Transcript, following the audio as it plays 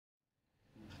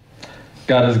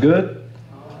God is good.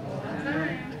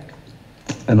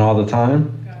 And all the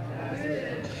time.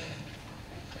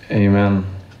 Amen.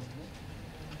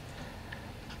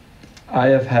 I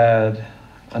have had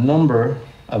a number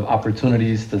of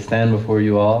opportunities to stand before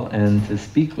you all and to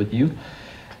speak with you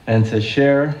and to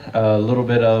share a little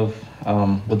bit of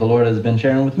what the Lord has been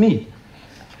sharing with me.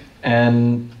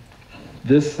 And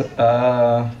this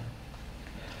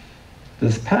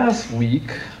past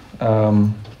week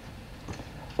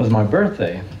was my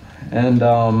birthday. And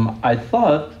I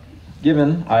thought,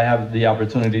 given I have the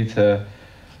opportunity to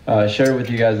share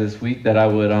with you guys this week, that I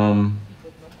would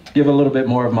give a little bit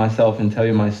more of myself and tell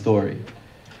you my story.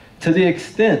 To the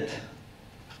extent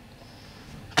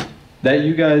that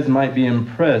you guys might be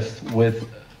impressed with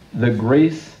the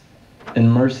grace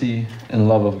and mercy and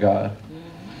love of God.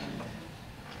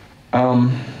 I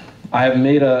have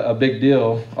made a big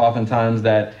deal oftentimes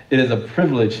that it is a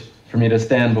privilege for me to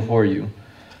stand before you.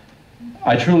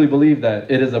 I truly believe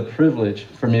that it is a privilege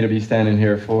for me to be standing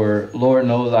here, for Lord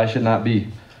knows I should not be.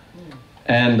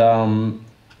 And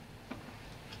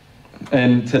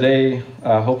today,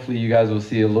 hopefully you guys will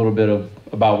see a little bit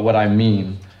about what I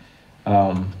mean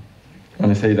when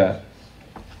I say that.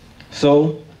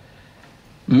 So,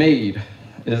 Made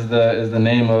is the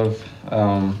name of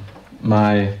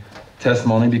my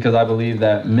testimony, because I believe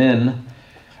that men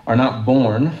are not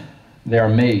born, they are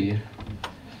made.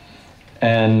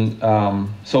 And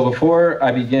so before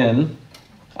I begin,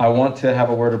 I want to have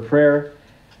a word of prayer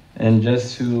and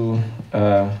just to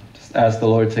just ask the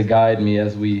Lord to guide me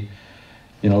as we,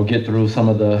 get through some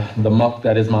of the muck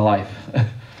that is my life.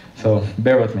 So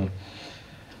bear with me.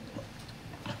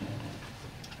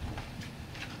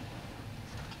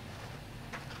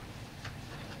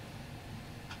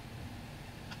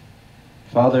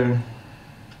 Father,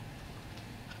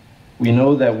 we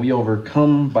know that we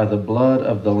overcome by the blood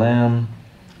of the Lamb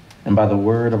and by the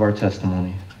word of our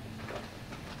testimony.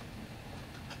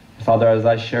 Father, as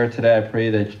I share today, I pray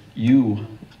that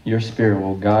your Spirit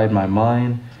will guide my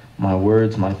mind, my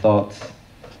words, my thoughts.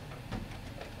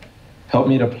 Help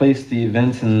me to place the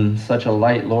events in such a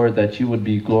light, Lord, that you would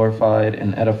be glorified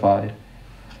and edified.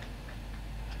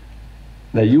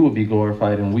 That you would be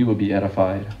glorified and we would be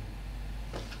edified.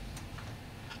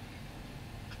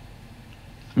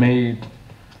 May,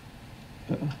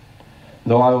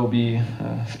 though I will be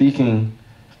speaking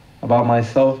about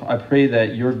myself, I pray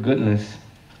that your goodness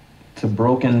to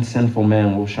broken, sinful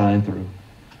man will shine through.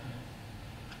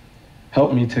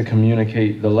 Help me to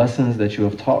communicate the lessons that you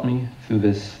have taught me through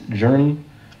this journey.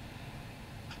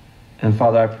 And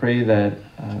Father, I pray that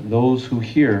those who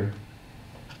hear,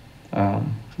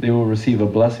 they will receive a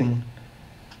blessing,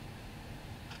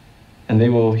 and they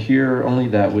will hear only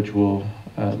that which will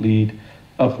lead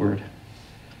upward.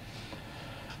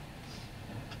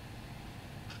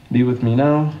 Be with me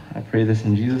now. I pray this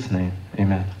in Jesus' name.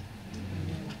 Amen.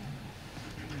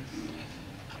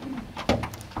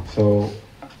 So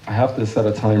I have to set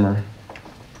a timer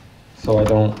so I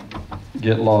don't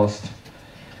get lost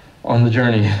on the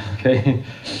journey. Okay.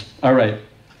 All right.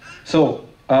 So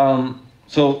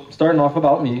starting off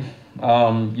about me,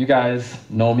 you guys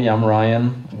know me. I'm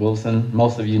Ryan Wilson.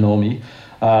 Most of you know me.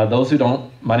 Those who don't,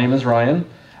 my name is Ryan.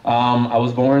 I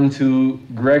was born to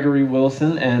Gregory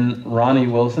Wilson and Ronnie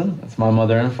Wilson. That's my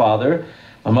mother and father.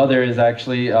 My mother is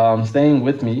actually staying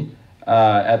with me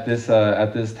at this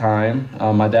time.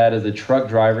 My dad is a truck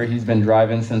driver. He's been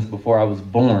driving since before I was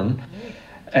born,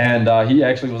 and he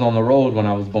actually was on the road when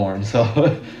I was born. So,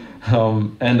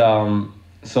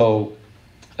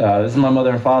 this is my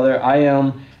mother and father. I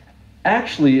am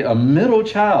actually a middle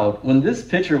child. When this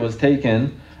picture was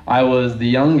taken, I was the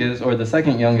youngest, or the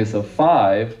second youngest of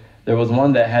 5. There was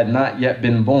one that had not yet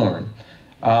been born.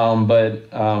 Or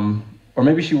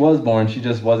maybe she was born, she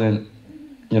just wasn't,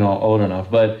 old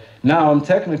enough. But now I'm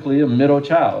technically a middle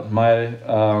child. My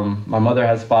mother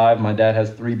has 5, my dad has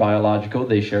 3 biological,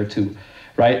 they share 2,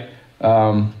 right?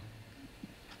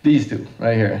 These 2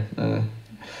 right here.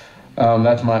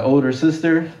 That's my older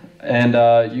sister, and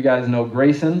you guys know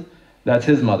Grayson, that's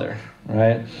his mother,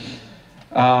 right?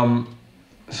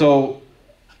 So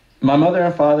my mother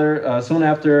and father, soon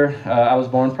after I was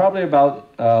born, probably about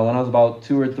when I was about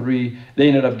 2 or 3, they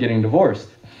ended up getting divorced.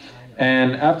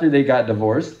 And after they got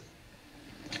divorced,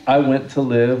 I went to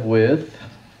live with,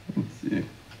 let's see.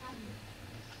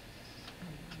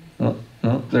 No,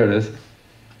 there it is.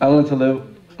 I went to live,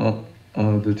 I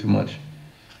don't do too much.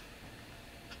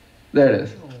 There it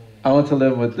is. I went to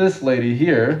live with this lady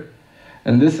here,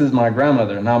 and this is my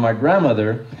grandmother. Now, my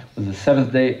grandmother was a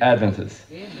Seventh-day Adventist,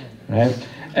 right?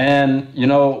 And you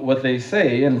know what they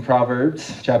say in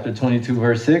Proverbs chapter 22,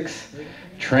 verse 6,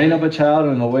 train up a child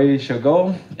in the way he shall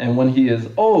go, and when he is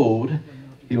old,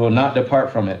 he will not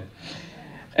depart from it.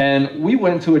 And we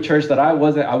went to a church that I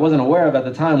wasn't aware of at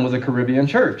the time was a Caribbean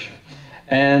church.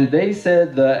 And they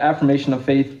said the affirmation of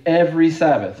faith every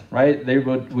Sabbath, right?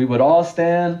 We would all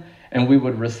stand and we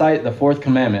would recite the fourth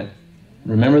commandment.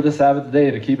 Remember the Sabbath day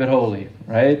to keep it holy,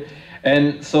 right?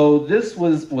 And so this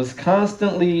was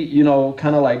constantly, you know,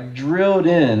 kind of like drilled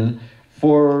in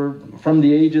from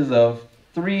the ages of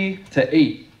 3 to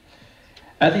 8.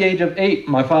 At the age of 8,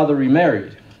 my father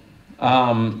remarried.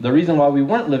 The reason why we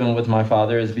weren't living with my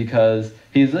father is because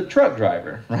he's a truck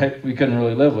driver, right? We couldn't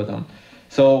really live with him.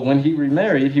 So when he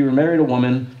remarried a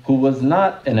woman who was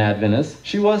not an Adventist.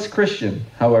 She was Christian,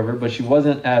 however, but she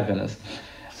wasn't Adventist.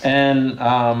 And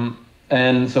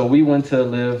so we went to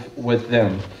live with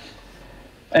them.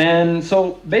 And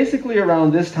so basically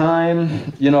around this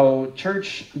time, you know,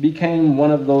 church became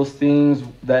one of those things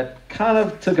that kind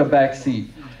of took a back seat.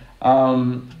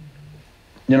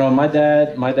 You know, my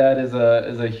dad is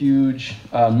a huge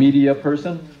media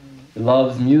person. He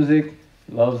loves music,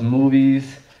 loves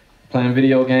movies, playing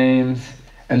video games,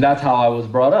 and that's how I was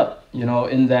brought up, you know,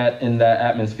 in that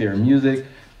atmosphere: music,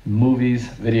 movies,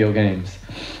 video games.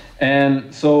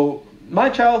 And so my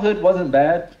childhood wasn't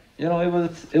bad. You know,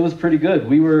 it was pretty good.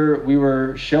 We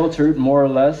were sheltered, more or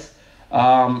less.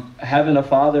 Having a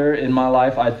father in my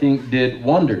life, I think, did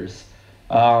wonders.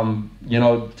 You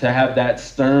know, to have that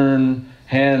stern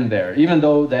hand there, even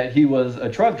though that he was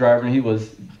a truck driver and he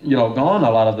was, you know, gone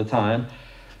a lot of the time.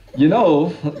 You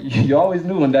know, you always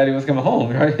knew when Daddy was coming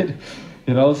home, right?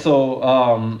 You know,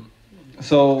 so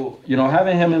you know,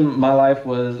 having him in my life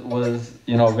was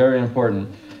you know, very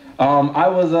important. I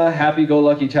was a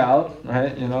happy-go-lucky child,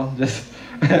 right? You know, just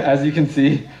as you can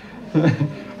see.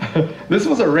 This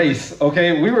was a race,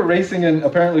 okay? We were racing, and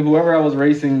apparently whoever I was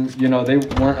racing, you know, they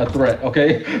weren't a threat,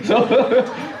 okay?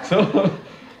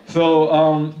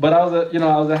 But I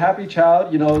was a happy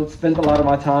child, you know, spent a lot of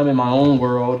my time in my own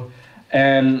world.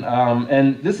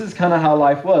 And this is kind of how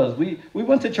life was. We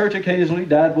went to church occasionally.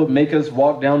 Dad would make us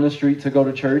walk down the street to go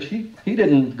to church. He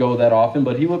didn't go that often,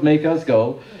 but he would make us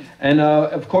go. And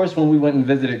of course, when we went and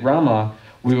visited Grandma,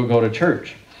 we would go to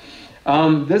church.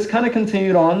 This kind of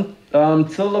continued on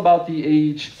till about the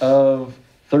age of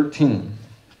 13.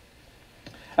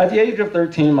 At the age of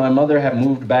 13, my mother had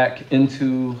moved back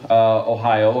into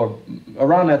Ohio, or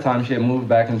around that time she had moved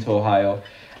back into Ohio.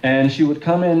 And she would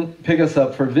come in, pick us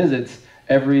up for visits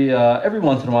every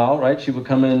once in a while, right? She would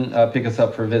come in, pick us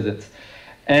up for visits.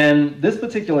 And this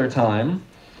particular time,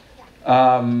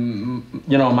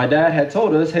 you know, my dad had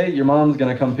told us, hey, your mom's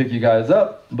gonna come pick you guys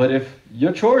up, but if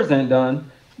your chores ain't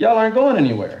done, y'all aren't going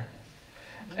anywhere.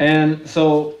 And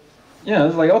so, yeah,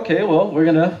 it's like, okay, well, we're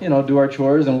gonna, you know, do our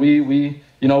chores, and I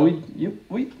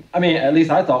mean, at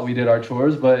least I thought we did our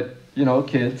chores, but, you know,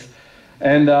 kids.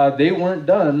 And they weren't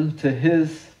done to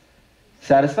his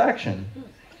satisfaction.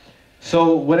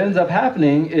 So what ends up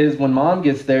happening is when Mom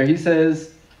gets there, he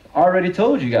says, I already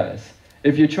told you guys,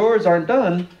 if your chores aren't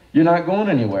done, you're not going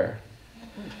anywhere.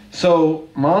 So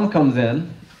Mom comes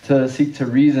in to seek to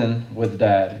reason with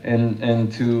Dad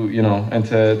and to, you know, and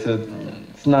to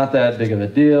it's not that big of a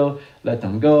deal, let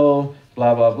them go,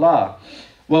 blah, blah, blah.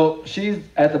 Well, she's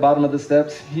at the bottom of the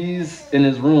steps. He's in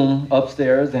his room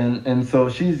upstairs, and so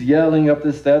she's yelling up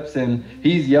the steps, and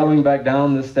he's yelling back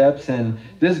down the steps, and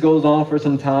this goes on for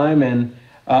some time, and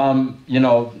you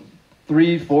know,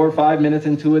 3, 4, 5 minutes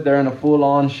into it, they're in a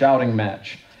full-on shouting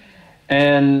match.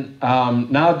 And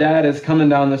now Dad is coming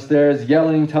down the stairs,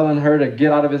 yelling, telling her to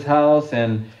get out of his house,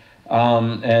 and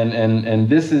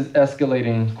this is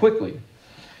escalating quickly.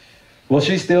 Well,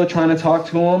 she's still trying to talk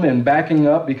to him and backing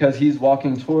up because he's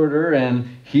walking toward her, and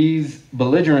he's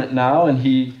belligerent now, and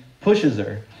he pushes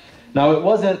her. Now, it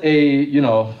wasn't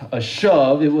a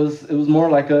shove. It was more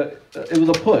like a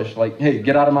push, like, hey,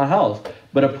 get out of my house,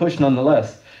 but a push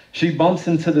nonetheless. She bumps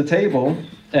into the table,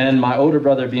 and my older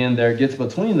brother, being there, gets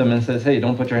between them and says, hey,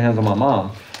 don't put your hands on my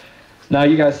mom. Now,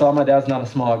 you guys saw my dad's not a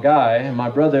small guy, and my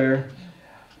brother,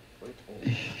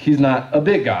 he's not a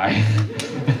big guy.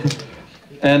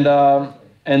 And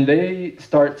they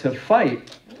start to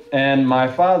fight, and my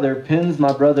father pins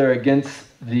my brother against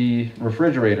the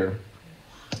refrigerator.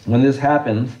 When this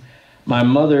happens, my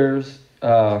mother's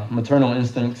maternal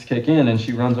instincts kick in, and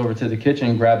she runs over to the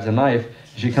kitchen, grabs a knife.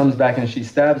 She comes back and she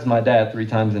stabs my dad 3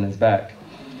 times in his back.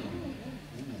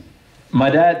 My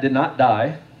dad did not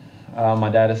die. My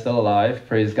dad is still alive,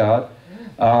 praise God.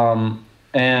 But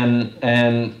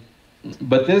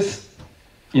this,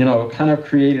 you know, kind of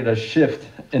created a shift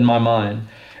in my mind.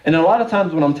 And a lot of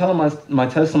times when I'm telling my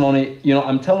testimony, you know,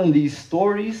 I'm telling these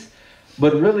stories,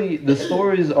 but really the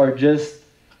stories are just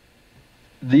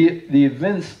the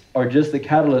events are just the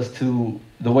catalyst to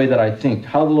the way that I think,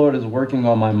 how the Lord is working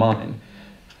on my mind.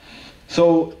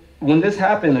 So when this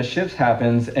happened, a shift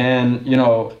happens, and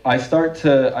I start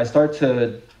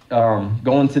to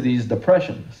go into these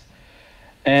depressions.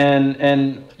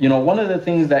 And one of the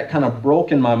things that kind of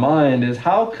broke in my mind is,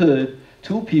 how could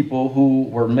two people who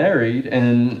were married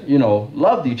and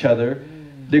loved each other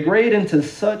degrade into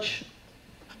such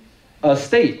a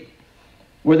state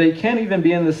where they can't even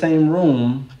be in the same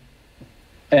room,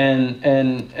 and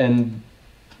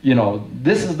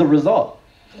this is the result.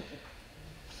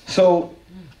 So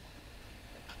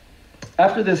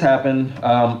after this happened,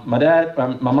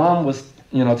 my mom was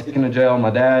taken to jail.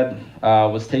 My dad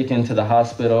was taken to the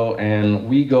hospital, and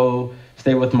we go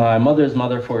stay with my mother's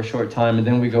mother for a short time, and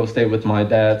then we go stay with my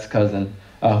dad's cousin,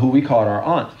 who we called our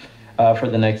aunt, for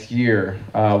the next year,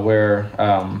 where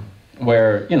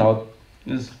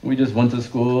we just went to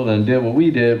school and did what we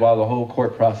did while the whole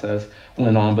court process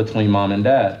went on between mom and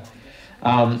dad.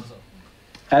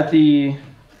 At the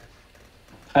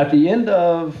end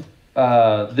of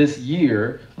this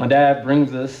year, my dad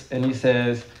brings us and he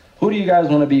says, "Who do you guys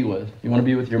want to be with? You want to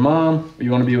be with your mom, or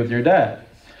you want to be with your dad?"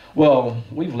 Well,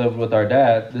 we've lived with our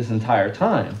dad this entire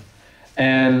time.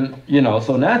 And,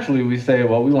 so naturally we say,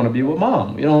 well, we want to be with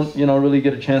mom. We don't, really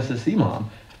get a chance to see mom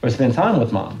or spend time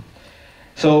with mom.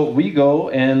 So we go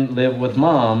and live with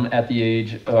mom at the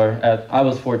age, I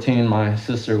was 14, my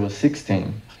sister was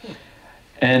 16.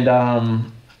 And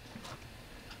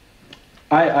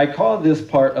I call this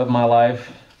part of my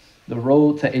life the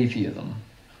road to atheism.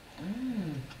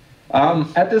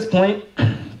 At this point,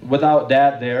 without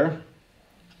dad there,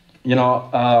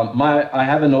 I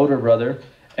have an older brother,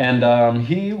 and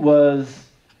he was,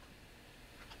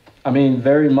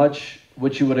 very much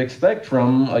what you would expect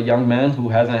from a young man who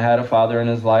hasn't had a father in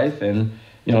his life and,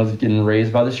 is getting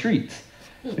raised by the streets.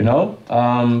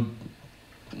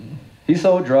 He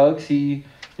sold drugs, he,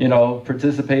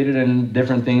 participated in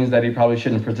different things that he probably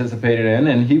shouldn't have participated in,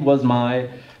 and he was my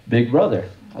big brother.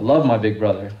 I love my big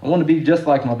brother. I want to be just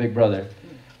like my big brother,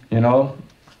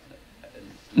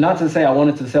 Not to say I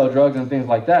wanted to sell drugs and things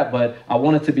like that, but I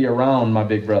wanted to be around my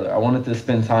big brother. I wanted to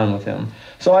spend time with him.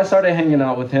 So I started hanging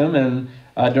out with him, and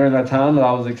during that time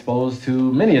I was exposed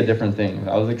to many different things.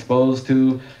 I was exposed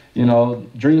to,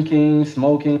 drinking,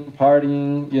 smoking,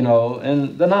 partying,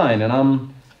 and the nine, and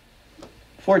I'm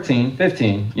 14,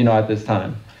 15, at this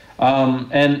time.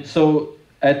 And so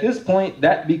at this point,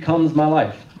 that becomes my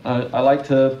life. I like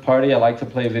to party, I like to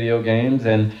play video games,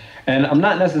 and I'm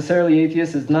not necessarily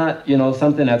atheist. It's not,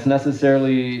 something that's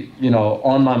necessarily,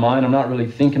 on my mind. I'm not really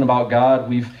thinking about God.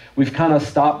 We've kind of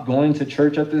stopped going to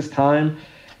church at this time,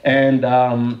 and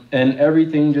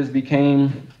everything just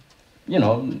became,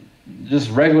 just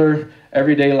regular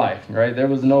everyday life, right? There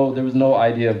was no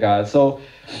idea of God. So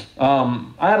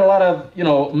I had a lot of,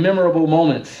 memorable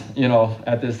moments,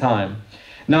 at this time.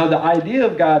 Now, the idea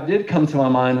of God did come to my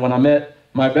mind when I met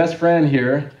my best friend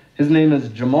here. His name is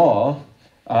Jamal.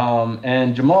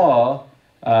 And Jamal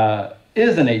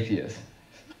is an atheist.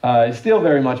 He's still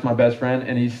very much my best friend,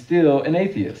 and he's still an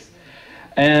atheist.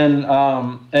 And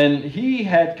he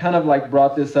had kind of like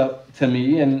brought this up to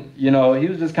me, and he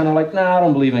was just kind of like, "Nah, I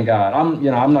don't believe in God.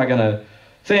 I'm not gonna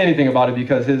say anything about it,"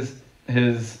 because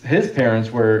his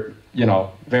parents were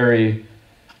very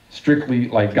strictly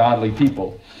like godly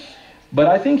people. But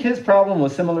I think his problem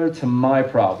was similar to my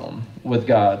problem with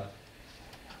God.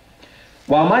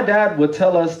 While my dad would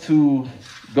tell us to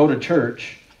go to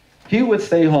church, he would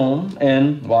stay home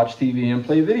and watch TV and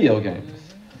play video games.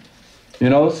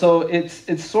 So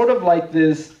it's sort of like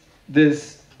this,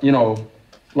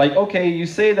 like, okay, you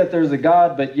say that there's a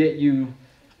God, but yet you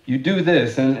do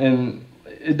this, and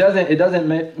it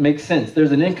doesn't make sense.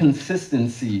 There's an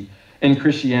inconsistency in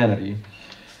Christianity.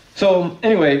 So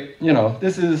anyway,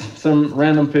 this is some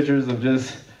random pictures of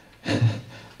just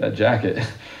that jacket.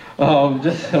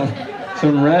 Just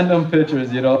some random pictures,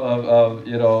 of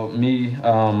me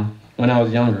when I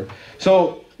was younger.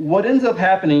 So what ends up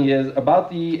happening is, about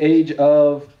the age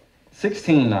of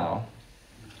 16 now,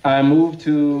 we moved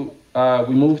to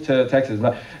Texas.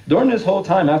 But during this whole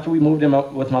time, after we moved in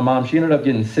with my mom, she ended up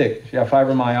getting sick. She had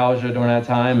fibromyalgia during that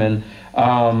time, and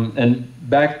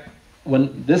back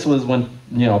when this was when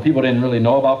people didn't really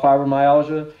know about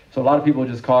fibromyalgia, so a lot of people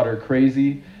just called her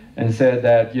crazy and said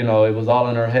that it was all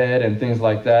in her head and things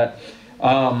like that.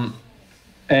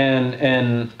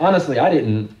 And honestly, I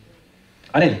didn't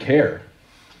care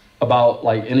about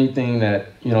like anything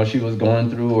that she was going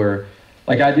through, or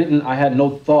like I had no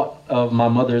thought of my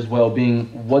mother's well-being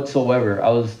whatsoever. I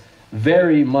was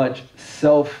very much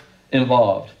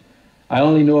self-involved. I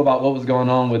only knew about what was going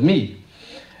on with me.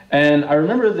 And I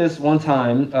remember this one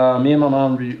time, me and my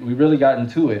mom, we really got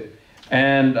into it.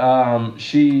 And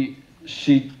she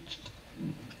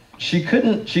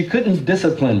couldn't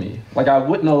discipline me. Like, I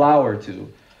wouldn't allow her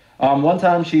to. One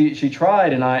time she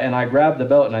tried, and I grabbed the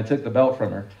belt and I took the belt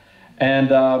from her.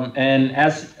 And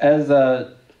as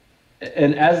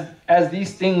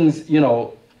these things,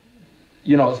 spiraled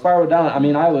down, I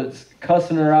mean, I was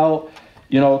cussing her out,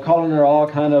 calling her all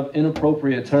kind of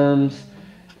inappropriate terms.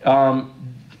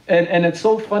 And it's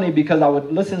so funny because I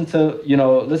would listen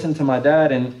to my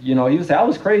dad, and he would say I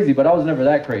was crazy, but I was never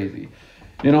that crazy,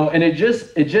 and it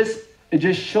just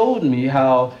showed me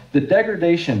how the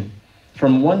degradation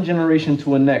from one generation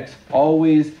to the next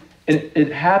always,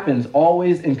 it happens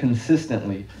always and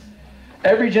consistently.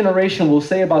 Every generation will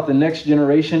say about the next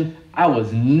generation, I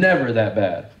was never that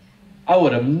bad. I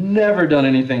would have never done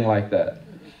anything like that.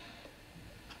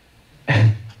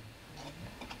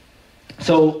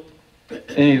 So,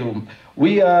 anyway,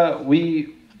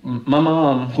 my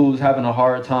mom, who's having a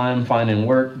hard time finding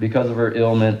work because of her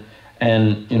ailment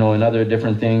and, and other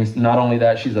different things. Not only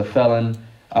that, she's a felon.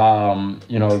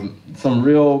 Some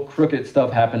real crooked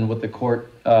stuff happened with the court,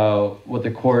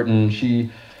 and she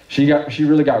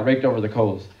really got raked over the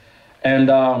coals.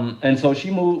 And so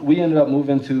we ended up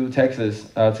moving to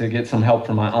Texas to get some help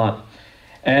from my aunt.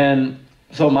 And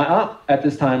so my aunt at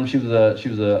this time, she was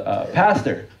a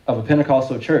pastor of a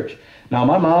Pentecostal church. Now,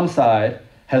 my mom's side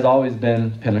has always been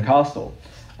Pentecostal.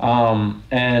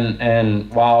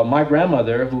 And while my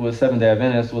grandmother, who was Seventh-day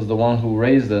Adventist, was the one who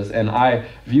raised us, and I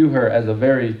view her as a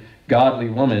very godly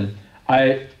woman,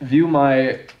 I view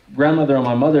my grandmother on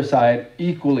my mother's side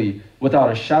equally,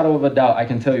 without a shadow of a doubt. I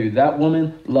can tell you that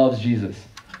woman loves Jesus.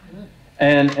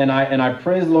 And I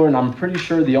praise the Lord, and I'm pretty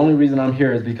sure the only reason I'm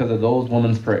here is because of those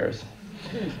women's prayers.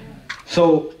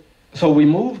 So we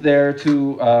moved there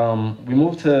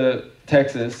to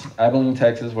Texas, Abilene,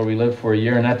 Texas, where we lived for a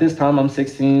year. And at this time, I'm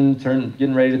 16,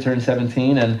 getting ready to turn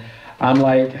 17. And I'm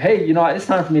like, hey, it's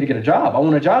time for me to get a job. I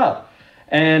want a job.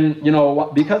 And,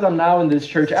 because I'm now in this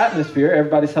church atmosphere,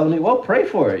 everybody's telling me, well, pray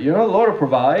for it. The Lord will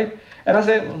provide. And I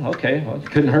said, okay, well, it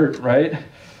couldn't hurt, right?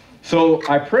 So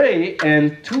I pray,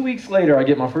 and 2 weeks later, I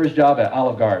get my first job at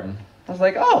Olive Garden. I was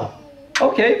like, oh,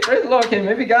 okay, praise the Lord. Okay,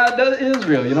 maybe God is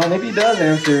real, maybe he does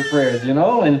answer prayers,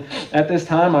 And at this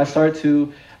time, I start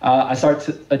to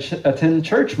attend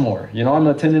church more. I'm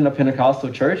attending a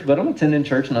Pentecostal church, but I'm attending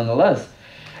church nonetheless.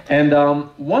 And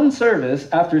one service,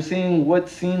 after seeing what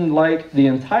seemed like the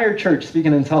entire church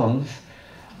speaking in tongues,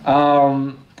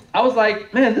 I was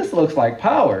like, man, this looks like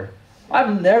power.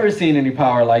 I've never seen any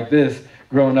power like this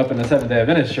growing up in the Seventh-day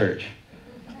Adventist church.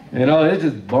 It's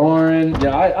just boring.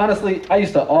 I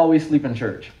used to always sleep in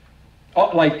church.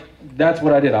 Like, that's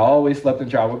what I did. I always slept in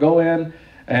church. I would go in,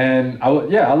 and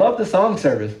I love the song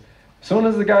service. As soon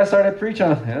as the guy started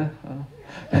preaching,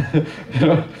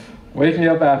 wake me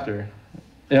up after.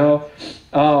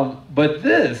 But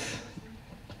this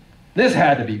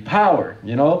had to be power,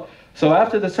 So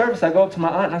after the service, I go up to my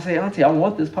aunt and I say, Auntie, I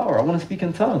want this power. I want to speak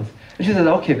in tongues. And she says,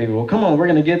 okay, baby, well, come on. We're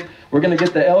gonna get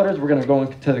the elders. We're gonna go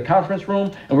into the conference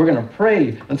room, and we're gonna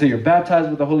pray until you're baptized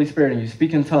with the Holy Spirit and you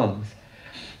speak in tongues.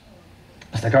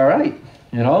 It's like, all right,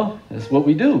 that's what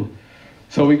we do.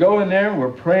 So we go in there, we're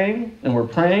praying, and we're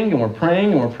praying, and we're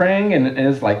praying, and we're praying, and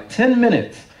it's like 10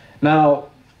 minutes. Now,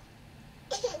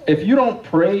 if you don't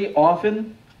pray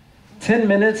often, 10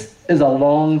 minutes is a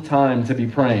long time to be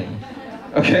praying.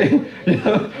 Okay?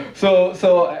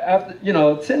 So after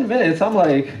 10 minutes, I'm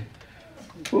like,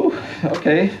 ooh,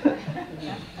 okay.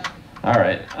 All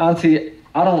right, Auntie,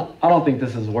 I don't think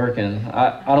this is working.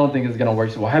 I don't think it's gonna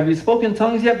work so well. Have you spoken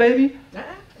tongues yet, baby?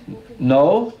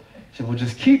 No? She said, well,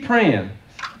 just keep praying.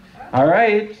 All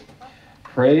right.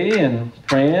 Pray and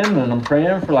praying, and I'm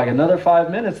praying for like another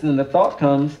 5 minutes, and then the thought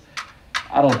comes,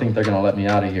 I don't think they're gonna let me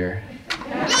out of here.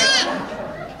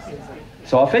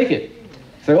 So I'll fake it.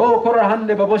 Say, oh,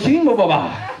 korahande baboshingo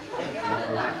baba.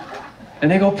 And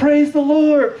they go, praise the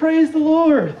Lord, praise the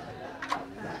Lord.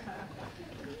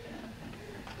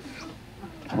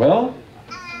 Well,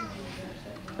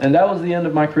 and that was the end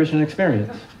of my Christian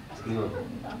experience.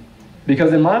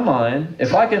 Because in my mind,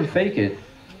 if I can fake it,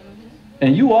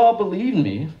 and you all believe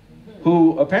me,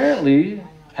 who apparently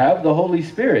have the Holy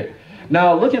Spirit.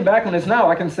 Now, looking back on this now,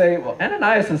 I can say, well,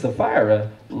 Ananias and Sapphira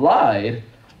lied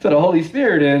to the Holy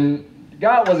Spirit, and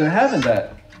God wasn't having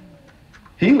that.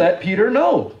 He let Peter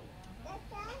know.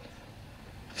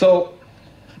 So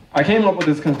I came up with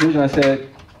this conclusion. I said,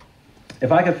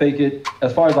 if I can fake it,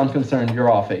 as far as I'm concerned, you're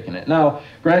all faking it. Now,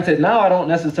 granted, now I don't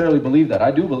necessarily believe that.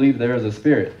 I do believe there is a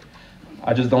spirit.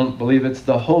 I just don't believe it's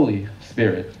the Holy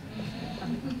Spirit.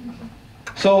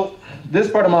 So this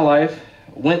part of my life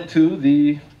went to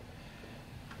the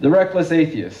reckless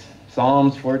atheist.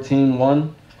 Psalms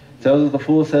 14:1 tells us the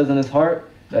fool says in his heart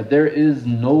that there is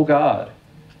no God.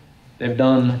 They've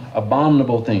done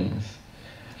abominable things.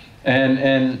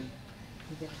 And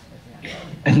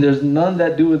there's none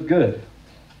that doeth good.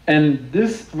 And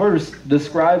this verse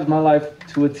describes my life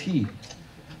to a T.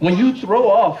 When you throw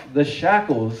off the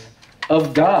shackles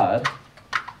of God,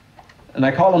 and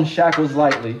I call them shackles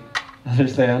lightly,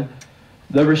 understand,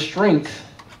 the restraints,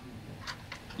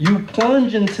 you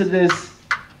plunge into this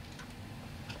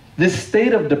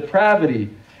state of depravity.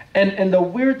 And the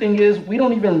weird thing is, we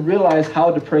don't even realize how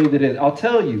depraved it is. I'll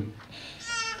tell you.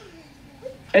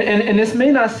 And this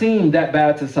may not seem that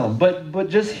bad to some, but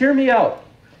just hear me out.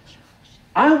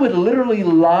 I would literally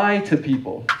lie to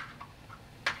people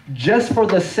just for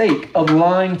the sake of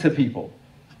lying to people.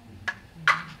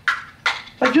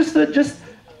 Like just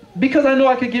because I know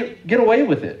I could get away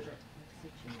with it.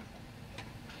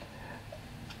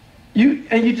 You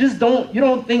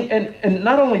don't think, and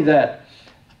not only that,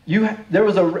 there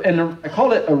was I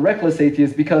call it a reckless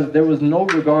atheist because there was no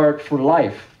regard for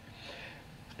life.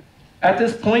 At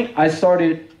this point, I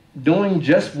started doing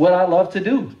just what I love to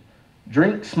do.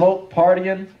 Drink, smoke,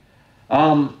 partying.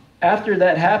 After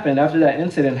that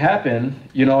incident happened,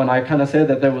 and I kind of said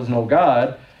that there was no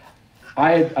God,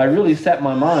 I really set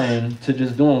my mind to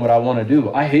just doing what I want to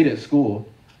do. I hated school.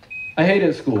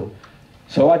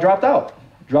 So I dropped out.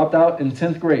 Dropped out in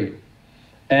 10th grade.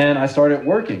 And I started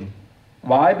working.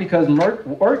 Why? Because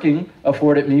working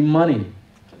afforded me money.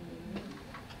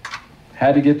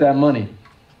 Had to get that money.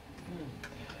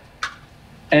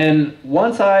 And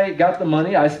once I got the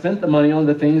money, I spent the money on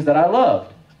the things that I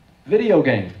loved. Video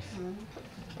games,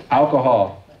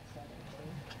 alcohol.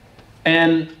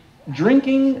 And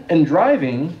drinking and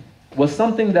driving was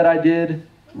something that I did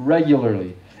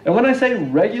regularly. And when I say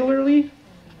regularly,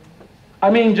 I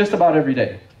mean just about every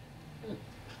day.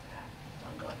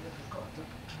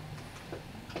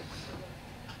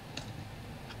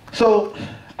 So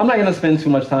I'm not going to spend too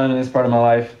much time in this part of my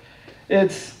life.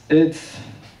 It's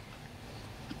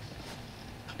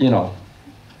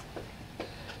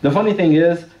the funny thing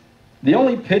is, the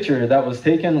only picture that was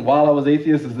taken while I was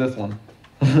atheist is this one.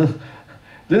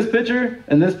 This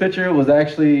picture was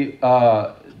actually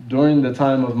during the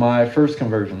time of my first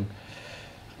conversion.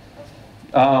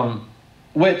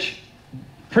 Which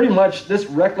pretty much this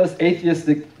reckless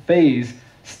atheistic phase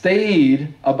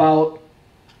stayed about,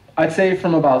 I'd say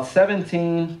from about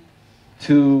 17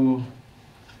 to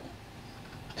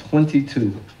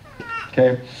 22,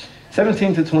 okay?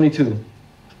 17 to 22.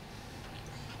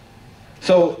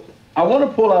 So I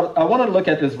want to look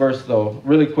at this verse though,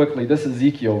 really quickly, this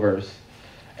Ezekiel verse.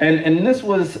 And this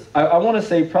was, I want to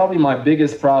say, probably my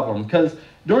biggest problem, because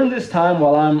during this time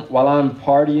while I'm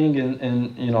partying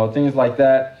and things like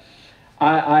that,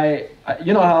 I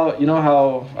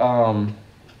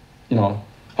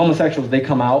homosexuals, they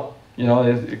come out,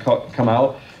 they come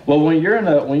out. Well, when you're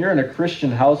in a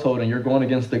Christian household and you're going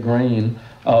against the grain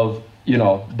of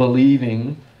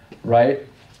believing, right?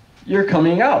 You're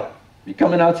coming out. You're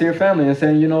coming out to your family and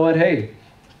saying, you know what, hey,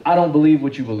 I don't believe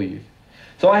what you believe.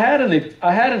 So I had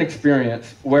an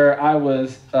experience where I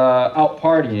was out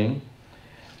partying,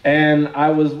 and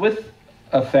I was with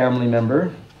a family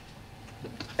member,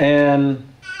 and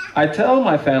I tell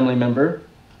my family member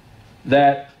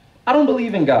that I don't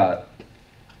believe in God.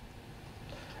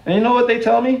 And you know what they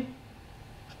tell me?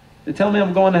 They tell me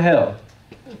I'm going to hell.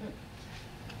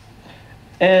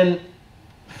 And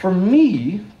for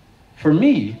me,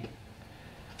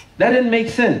 that didn't make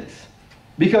sense,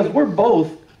 because we're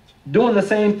both doing the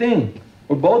same thing.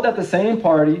 We're both at the same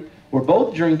party. We're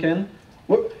both drinking.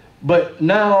 But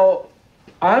now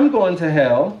I'm going to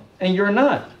hell and you're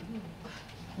not.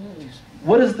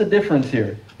 What is the difference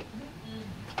here?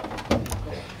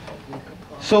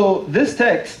 So this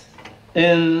text,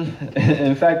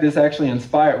 in fact, this actually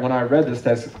inspired, when I read this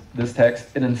text,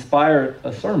 it inspired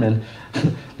a sermon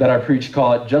that I preached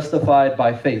called Justified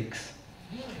by Fakes.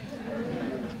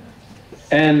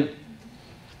 And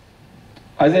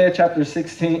Ezekiel chapter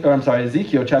 16,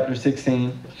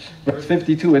 verse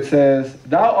 52, it says,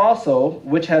 "Thou also,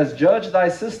 which hast judged thy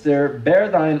sister, bear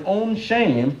thine own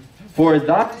shame for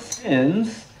thy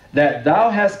sins that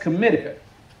thou hast committed,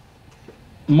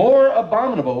 more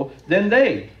abominable than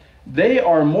they. They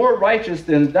are more righteous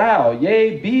than thou.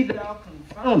 Yea, be thou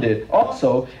confounded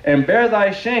also, and bear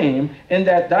thy shame, in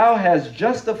that thou hast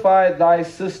justified thy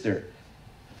sister."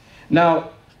 Now,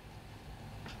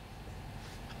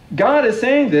 God is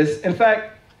saying this. In fact,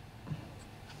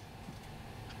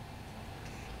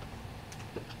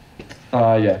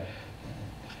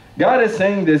 God is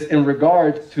saying this in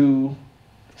regards to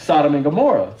Sodom and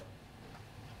Gomorrah.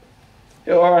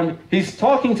 Or he's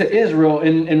talking to Israel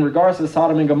in regards to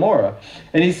Sodom and Gomorrah.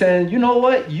 And he's saying, you know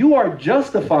what? You are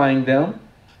justifying them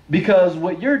because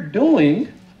what you're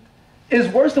doing is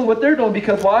worse than what they're doing.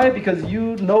 Because why? Because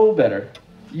you know better.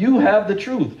 You have the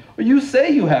truth. Or you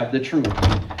say you have the truth.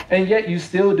 And yet you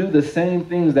still do the same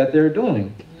things that they're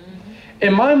doing.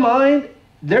 In my mind,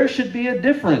 there should be a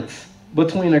difference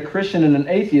between a Christian and an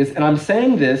atheist. And I'm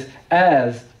saying this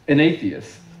as an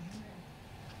atheist.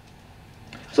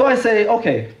 So I say,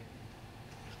 okay,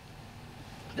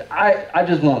 I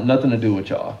just want nothing to do with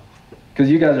y'all. Because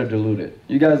you guys are deluded.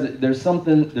 You guys, there's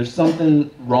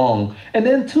something wrong. And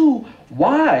then two,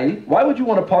 why would you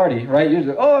want to party, right? You're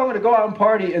like, oh, I'm going to go out and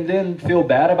party and then feel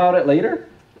bad about it later?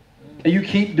 And you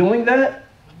keep doing that?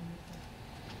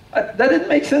 That didn't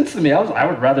make sense to me. I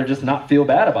would rather just not feel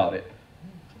bad about it.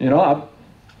 You know, I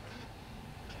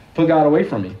put God away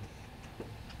from me.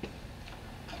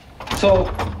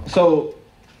 So,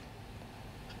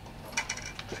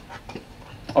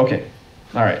 okay,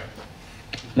 all right.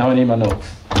 Now I need my notes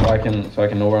so I can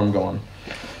know where I'm going.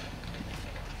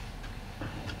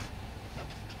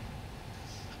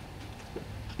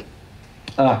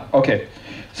 Okay.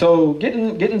 So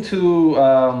getting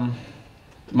to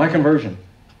my conversion,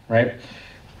 right?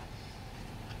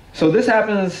 So this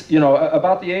happens, you know,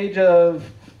 about the age of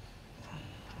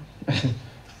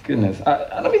goodness.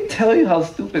 Let me tell you how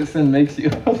stupid sin makes you.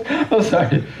 I'm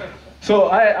sorry. So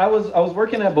I was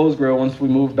working at Bo's Grill once we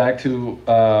moved back to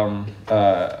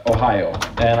Ohio,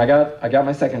 and I got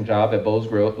my second job at Bo's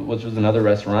Grill, which was another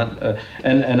restaurant,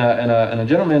 and a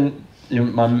gentleman, you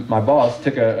know, my boss,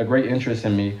 took a great interest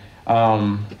in me,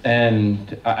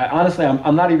 and I honestly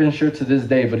I'm not even sure to this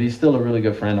day, but he's still a really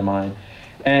good friend of mine,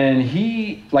 and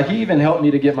he even helped me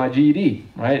to get my GED,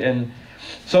 right? And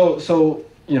so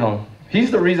you know, he's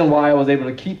the reason why I was able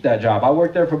to keep that job. I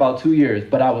worked there for about 2 years,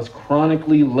 but I was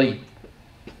chronically late.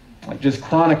 Like just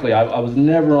chronically, I was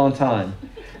never on time.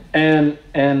 And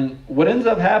what ends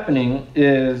up happening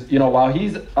is, you know, while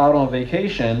he's out on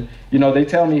vacation, you know, they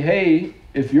tell me, hey,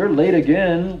 if you're late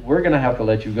again, we're going to have to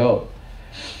let you go.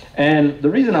 And the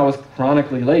reason I was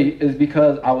chronically late is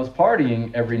because I was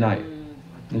partying every night.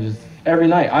 Just every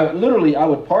night. I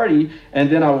would party, and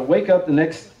then I would wake up the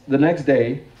next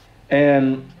day,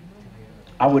 and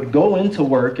I would go into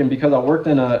work, and because I worked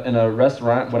in a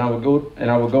restaurant, when I would go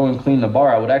and clean the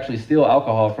bar, I would actually steal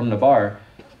alcohol from the bar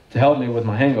to help me with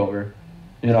my hangover,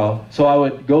 you know. So I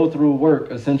would go through work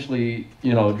essentially,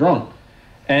 you know, drunk,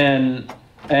 and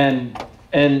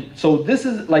so this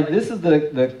is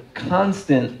the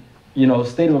constant, you know,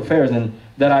 state of affairs and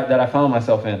that I found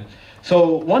myself in.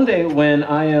 So one day when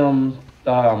I'm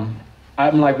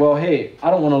like, well, hey,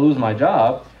 I don't want to lose my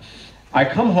job. I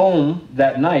come home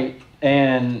that night.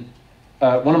 And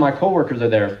one of my coworkers are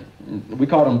there. We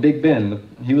called him Big Ben.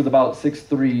 He was about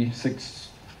 6'3",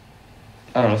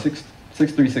 6'4",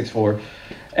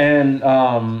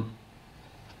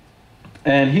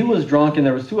 and he was drunk. And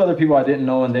there was 2 other people I didn't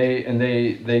know, and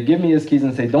they give me his keys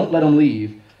and say, don't let him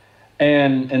leave.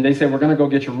 And they say, we're gonna go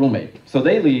get your roommate. So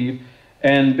they leave,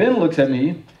 and Ben looks at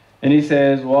me and he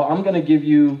says, well, I'm gonna give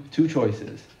you 2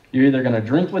 choices. You're either gonna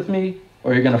drink with me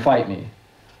or you're gonna fight me.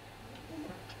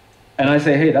 And I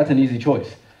say, hey, that's an easy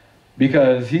choice,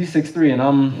 because he's 6'3" and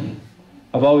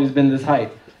I've always been this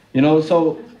height, you know.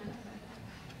 So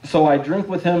I drink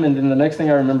with him, and then the next thing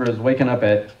I remember is waking up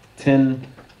at 10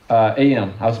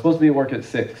 a.m. I was supposed to be at work at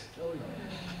 6.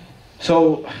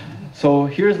 So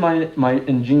here's my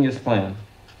ingenious plan,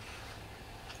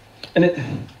 and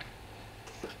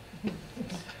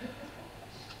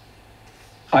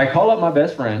I call up my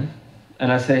best friend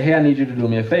and I say, hey, I need you to do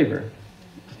me a favor.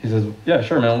 He says, yeah,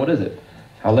 sure, man, what is it?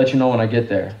 I'll let you know when I get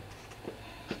there.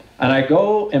 And I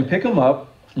go and pick him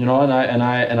up, you know, and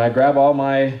I grab all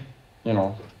my, you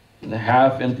know,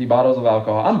 half-empty bottles of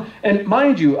alcohol. And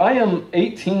mind you, I am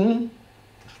 18-ish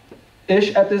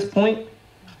at this point.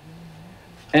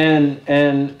 And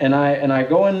I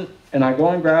go and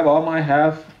grab all my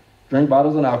half-drink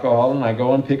bottles of alcohol, and I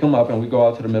go and pick him up, and we go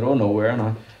out to the middle of nowhere, and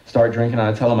I start drinking, and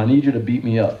I tell him, I need you to beat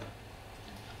me up.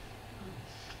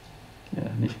 Yeah,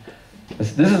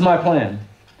 this is my plan.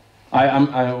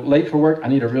 I'm late for work. I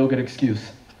need a real good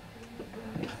excuse.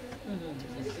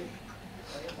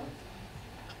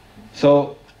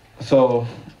 So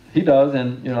he does,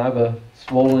 and you know, I have a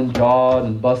swollen jaw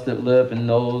and busted lip and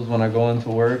nose when I go into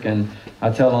work, and I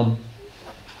tell him,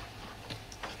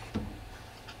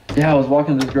 yeah, I was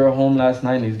walking this girl home last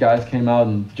night, and these guys came out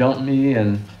and jumped me,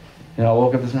 and you know, I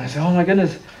woke up this night. I said, oh my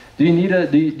goodness, you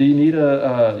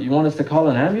want us to call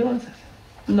an ambulance?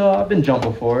 No, I've been jumped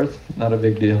before. It's not a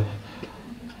big deal.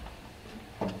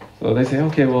 So they say,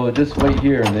 okay, well, just wait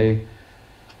here. And they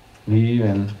leave,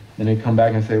 and then they come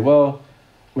back and say, well,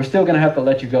 we're still going to have to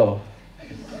let you go.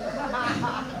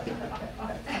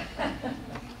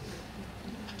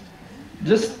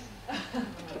 Just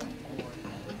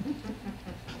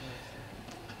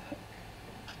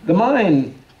the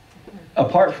mind,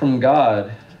 apart from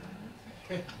God,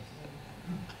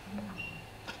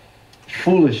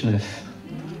 foolishness.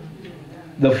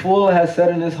 The fool has said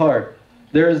in his heart,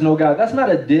 there is no God. That's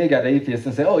not a dig at atheists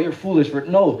and say, oh, you're foolish.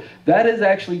 No, that is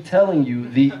actually telling you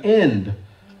the end,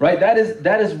 right? That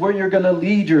is where you're going to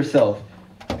lead yourself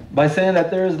by saying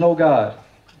that there is no God.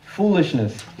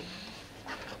 Foolishness.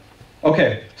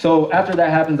 Okay, so after that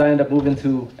happens, I end up moving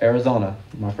to Arizona.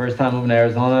 My first time moving to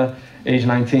Arizona, age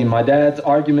 19. My dad's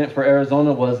argument for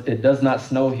Arizona was, it does not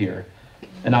snow here.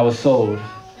 And I was sold.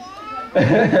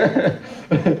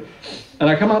 And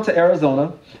I come out to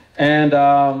Arizona, and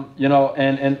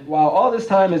and while all this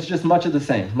time it's just much of the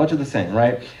same,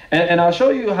 right? And I'll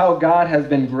show you how God has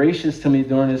been gracious to me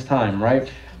during this time, right?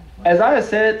 As I have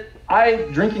said,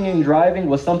 drinking and driving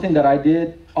was something that I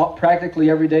did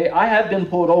practically every day. I have been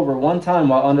pulled over one time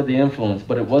while under the influence,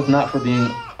 but it was not for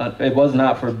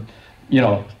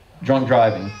drunk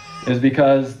driving. It was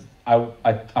because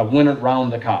I went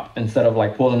around the cop instead of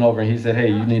like pulling over, and he said, hey,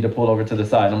 you need to pull over to the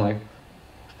side. And I'm like,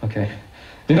 okay,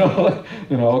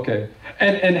 okay.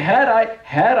 And had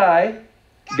I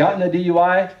gotten a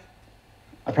DUI,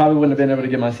 I probably wouldn't have been able to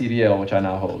get my CDL, which I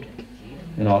now hold.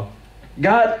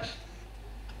 God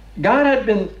had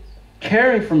been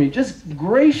caring for me, just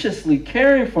graciously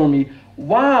caring for me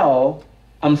while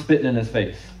I'm spitting in his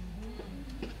face.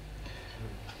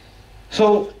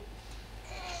 So,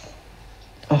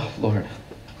 oh Lord,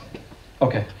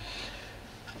 okay.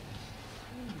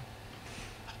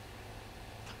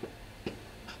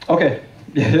 Okay,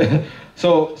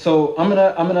 so I'm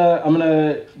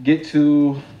gonna get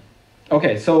to,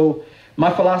 okay, so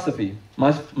my philosophy.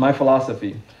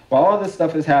 While all this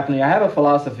stuff is happening, I have a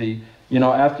philosophy,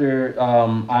 after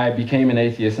I became an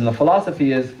atheist, and the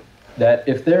philosophy is that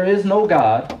if there is no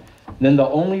God, then the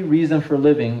only reason for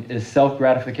living is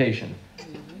self-gratification,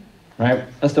 right?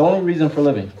 That's the only reason for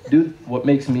living. Do what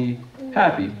makes me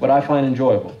happy, what I find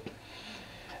enjoyable.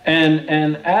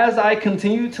 And as I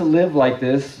continue to live like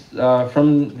this,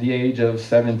 from the age of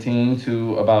 17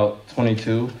 to about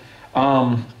 22,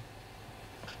 I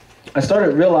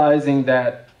started realizing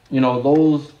that,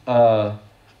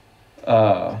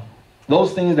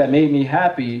 those things that made me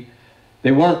happy,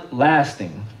 they weren't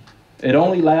lasting. It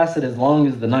only lasted as long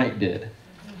as the night did.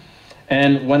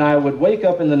 And when I would wake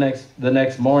up in the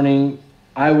next morning,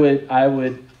 I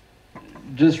would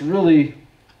just really,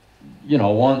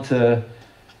 want to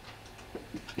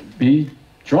be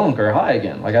drunk or high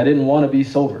again. Like I didn't want to be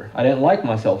sober. I didn't like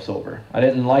myself sober. I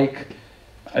didn't like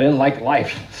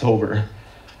life sober.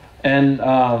 And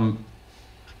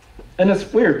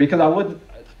it's weird because I would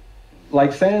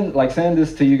saying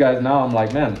this to you guys now. I'm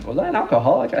like, man, was I an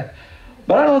alcoholic?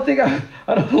 But I don't think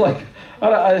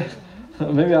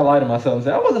maybe I lied to myself and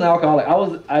said I wasn't an alcoholic.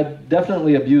 I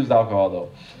definitely abused alcohol though.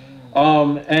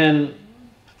 And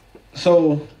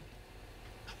so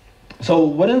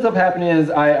what ends up happening is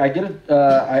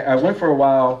I went for a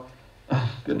while.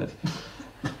 Oh, goodness.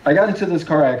 I got into this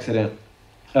car accident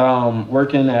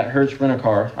working at Hertz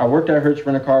Rent-A-Car. I worked at Hertz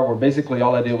Rent-A-Car where basically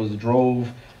all I did was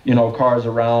drove cars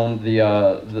around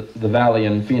the valley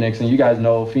in Phoenix. And you guys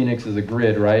know Phoenix is a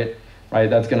grid, right? Right,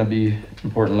 that's going to be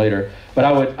important later. But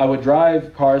I would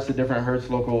drive cars to different Hertz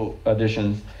local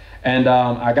additions. And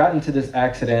I got into this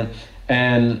accident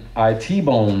and I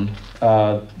T-boned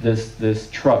this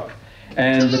truck.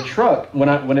 And the truck,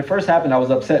 when it first happened, I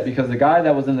was upset because the guy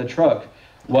that was in the truck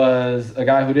was a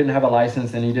guy who didn't have a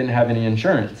license and he didn't have any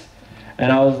insurance. And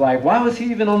I was like, why was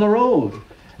he even on the road?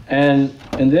 And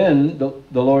then the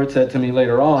Lord said to me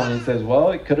later on, he says,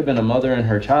 well, it could have been a mother and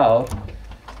her child.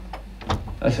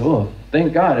 I said, well,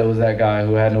 thank God it was that guy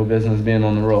who had no business being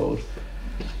on the road.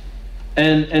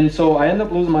 And so I ended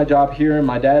up losing my job here, and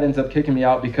my dad ends up kicking me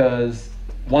out because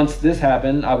once this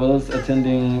happened, I was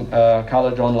attending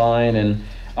college online, and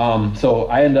so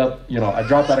I end up, I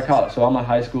dropped out of college. So I'm a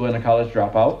high school and a college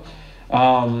dropout.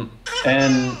 I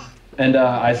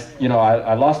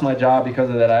lost my job because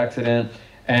of that accident,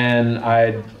 and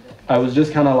I was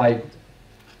just kind of like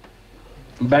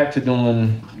back to doing,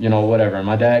 whatever. And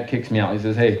my dad kicks me out. He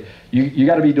says, hey, you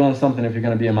got to be doing something if you're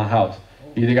going to be in my house.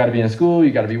 You either got to be in school,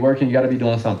 you got to be working, you got to be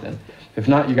doing something. If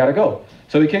not, you got to go.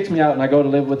 So he kicks me out, and I go to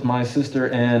live with my sister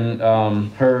and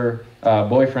her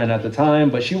boyfriend at the time,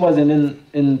 but she wasn't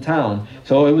in town.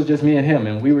 So it was just me and him,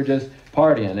 and we were just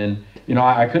partying. And, you know,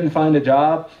 I couldn't find a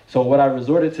job. So what I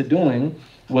resorted to doing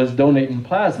was donating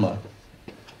plasma.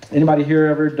 Anybody here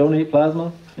ever donate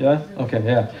plasma? Yeah? Okay,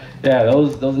 yeah. Yeah,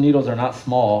 those needles are not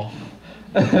small.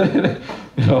 You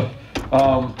know,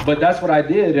 but that's what I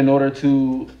did in order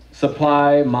to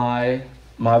supply my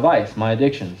vice, my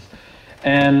addictions.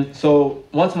 And so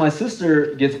once my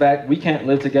sister gets back, we can't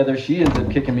live together. She ends up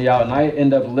kicking me out, and I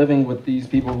end up living with these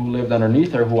people who lived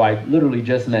underneath her, who I literally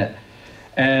just met.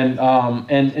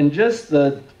 And just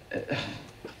the,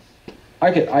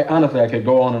 I honestly could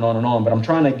go on and on and on, but I'm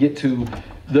trying to get to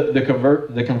the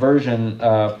conversion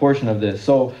portion of this.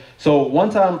 So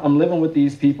once I'm living with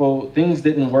these people, things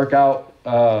didn't work out.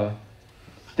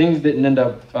 Things didn't end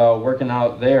up working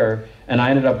out there, and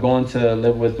I ended up going to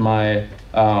live with my.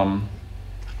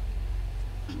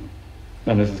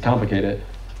 And this is complicated,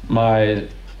 my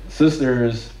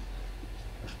sister's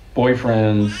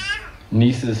boyfriend's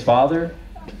niece's father.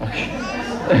 Okay.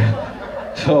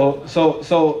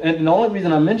 So, and the only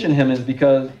reason I mention him is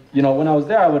because, you know, when I was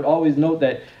there, I would always note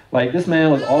that, like, this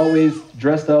man was always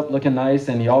dressed up, looking nice,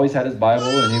 and he always had his Bible,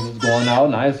 and he was going out,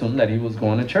 and I assumed that he was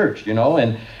going to church, you know.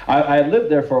 And I lived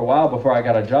there for a while before I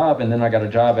got a job, and then I got a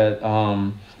job at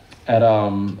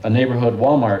a neighborhood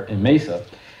Walmart in Mesa.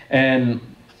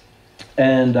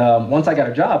 And once I got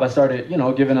a job, I started, you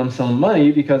know, giving them some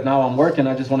money, because now I'm working.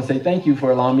 I just want to say thank you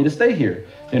for allowing me to stay here.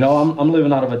 You know, I'm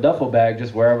living out of a duffel bag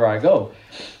just wherever I go.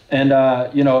 And,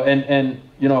 you know,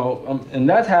 and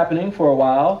that's happening for a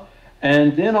while.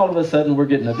 And then all of a sudden we're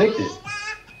getting evicted.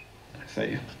 I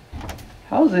say,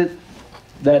 how is it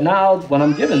that now when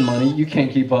I'm giving money, you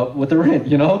can't keep up with the rent,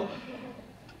 you know?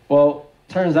 Well,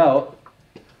 turns out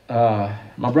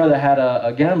my brother had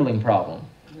a gambling problem.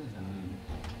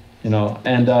 You know,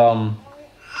 and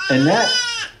that,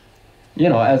 you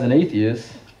know, as an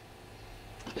atheist,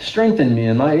 strengthened me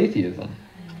in my atheism.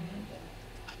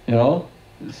 You know,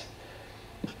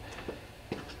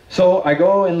 so I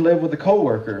go and live with a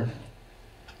coworker,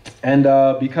 and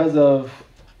because of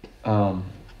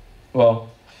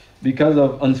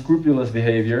unscrupulous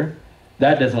behavior,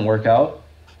 that doesn't work out.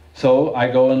 So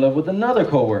I go and live with another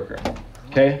coworker.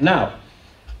 Okay, now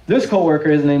this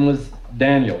coworker, his name was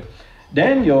Daniel.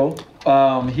 Daniel,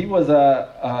 he was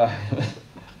a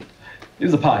he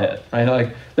was a pothead, right?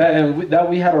 Like that, and that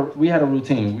we had a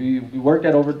routine. We worked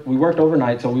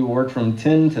overnight, so we would work from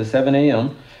 10 to 7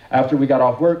 a.m. After we got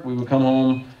off work, we would come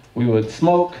home. We would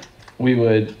smoke. We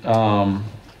would cook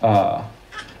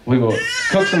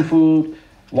some food,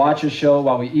 watch a show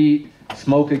while we eat,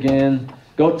 smoke again,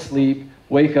 go to sleep,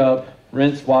 wake up,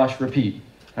 rinse, wash, repeat.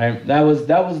 Right? That was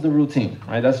the routine.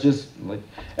 Right? That's just like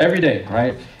every day,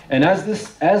 right? And as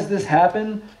this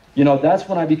happened, you know, that's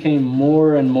when I became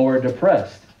more and more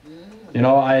depressed. You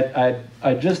know,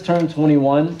 I just turned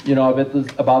 21, you know,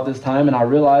 about this time, and I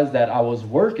realized that I was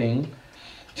working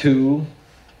to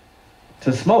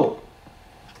smoke.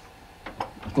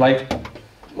 Like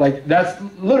that's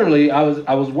literally, I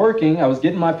was working, I was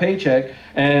getting my paycheck,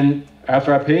 and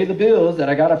after I paid the bills that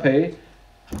I gotta pay,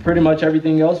 pretty much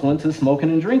everything else went to smoking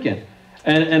and drinking.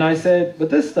 And I said, but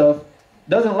this stuff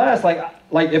doesn't last.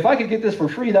 Like if I could get this for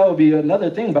free, that would be another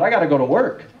thing, but I gotta go to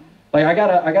work. Like I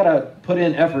gotta put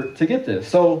in effort to get this.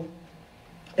 So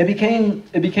it became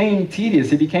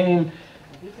tedious. It became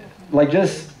like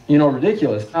just, you know,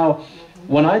 ridiculous. Now,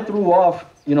 when I threw off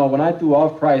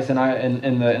Christ and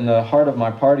in the heart of my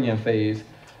partying phase,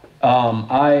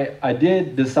 I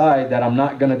did decide that I'm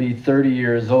not gonna be 30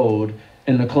 years old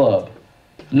in the club.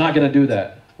 I'm not gonna do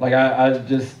that. Like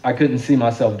I couldn't see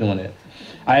myself doing it.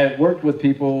 I had worked with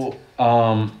people,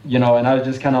 you know, and I was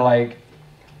just kind of like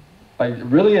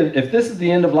really, if this is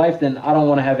the end of life, then I don't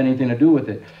want to have anything to do with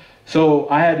it. So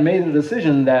I had made a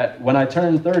decision that when I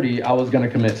turned 30, I was going to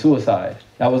commit suicide.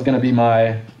 That was going to be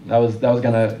that was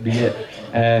going to be it.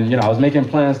 And, you know, I was making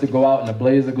plans to go out in a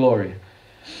blaze of glory.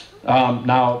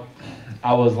 Now,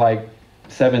 I was like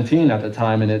 17 at the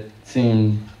time, and it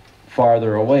seemed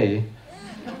farther away.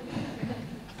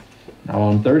 Now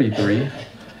I'm 33.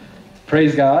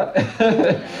 Praise God.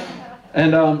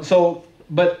 And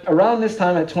but around this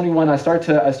time at 21, I start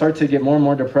to get more and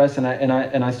more depressed, and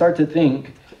I start to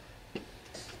think,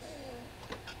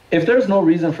 if there's no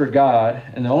reason for God,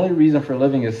 and the only reason for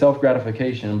living is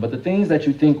self-gratification, but the things that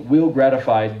you think will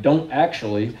gratify don't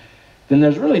actually, then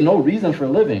there's really no reason for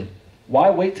living. Why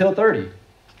wait till 30?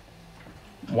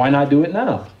 Why not do it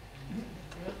now?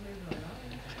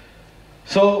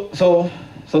 So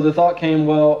the thought came,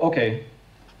 well, okay,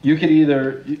 you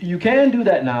can do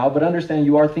that now, but understand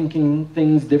you are thinking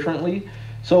things differently.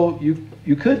 So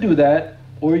you could do that,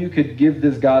 or you could give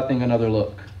this God thing another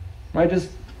look, right?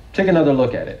 Just take another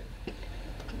look at it.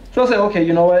 So I said, okay,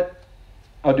 you know what?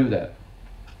 I'll do that.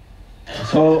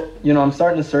 So, I'm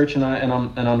starting to search, and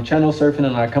I'm channel surfing,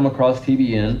 and I come across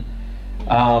TBN,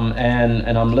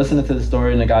 and I'm listening to the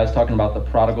story, and the guy's talking about the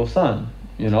prodigal son,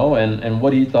 and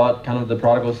what he thought kind of the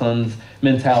prodigal son's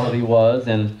mentality was,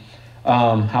 and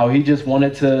how he just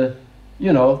wanted to,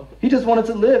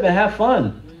 live and have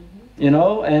fun,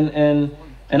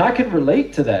 and I could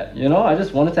relate to that, I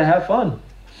just wanted to have fun,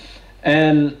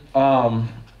 and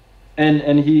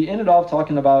he ended off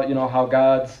talking about, how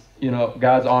God's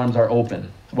arms are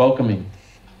open, welcoming,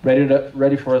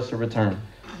 ready for us to return.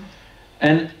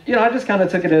 And, I just kind of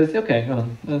took it as, okay, well,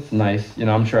 that's nice.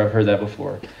 I'm sure I've heard that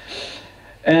before.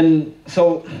 And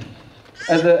so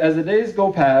as the days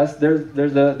go past,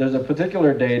 there's a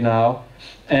particular day now,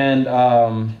 and,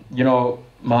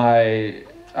 my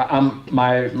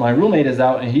roommate is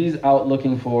out, and he's out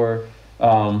looking for,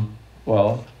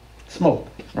 smoke,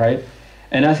 right?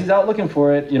 And as he's out looking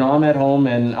for it, I'm at home,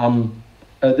 and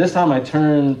this time I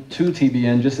turn to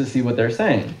TBN just to see what they're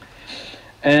saying.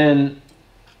 And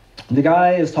the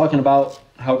guy is talking about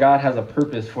how God has a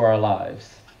purpose for our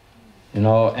lives, and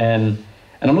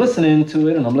I'm listening to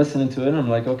it, and I'm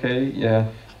like, okay, yeah,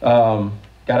 God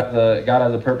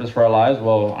has a purpose for our lives.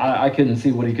 Well, I couldn't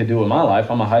see what he could do in my life.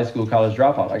 I'm a high school, college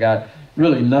dropout. I got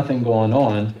really nothing going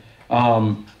on,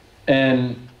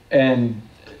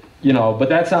 but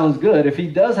that sounds good. If he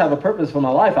does have a purpose for my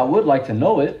life, I would like to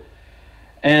know it.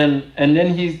 And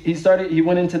then he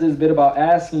went into this bit about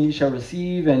asking, you shall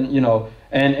receive, and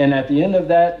at the end of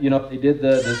that, they did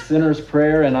the sinner's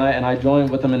prayer, and I joined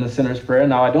with them in the sinner's prayer.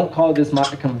 Now, I don't call this my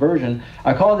conversion.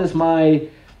 I call this my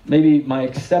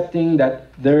accepting that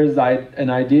there's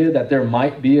an idea that there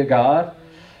might be a God.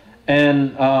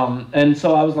 And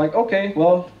so I was like, okay,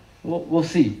 well, we'll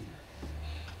see.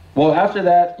 Well, after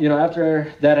that,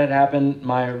 after that had happened,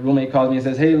 my roommate calls me and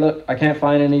says, hey, look, I can't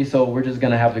find any, so we're just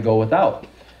going to have to go without.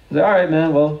 I say, all right,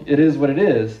 man, well, it is what it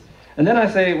is. And then I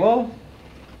say, well,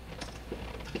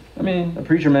 the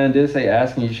preacher man did say,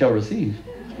 ask and you shall receive.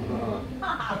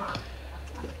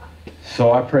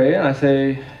 So I pray and I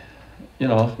say,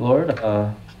 Lord,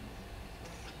 I'd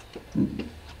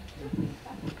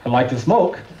like to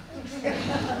smoke.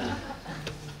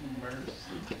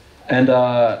 And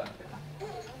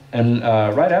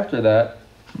right after that,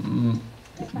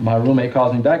 my roommate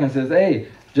calls me back and says, hey,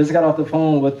 just got off the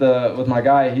phone with my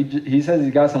guy. He says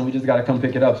he's got something. We just got to come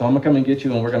pick it up. So I'm going to come and get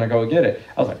you, and we're going to go get it.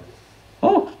 I was like,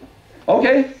 oh,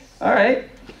 okay, all right.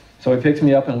 So he picks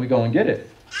me up, and we go and get it.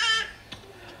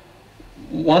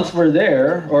 Once we're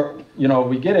there, or,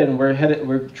 we get it, and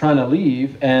we're trying to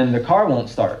leave, and the car won't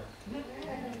start.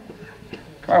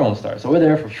 So we're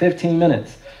there for 15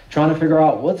 minutes trying to figure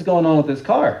out what's going on with this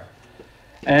car.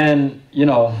 And,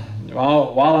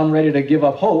 while I'm ready to give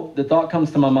up hope, the thought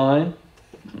comes to my mind,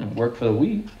 work for the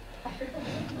weed.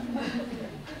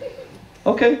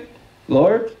 Okay,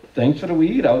 Lord, thanks for the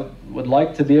weed. I would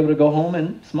like to be able to go home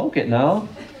and smoke it now.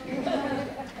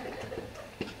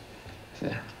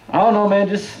 I don't know, man,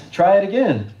 just try it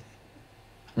again.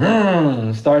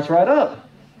 Starts right up.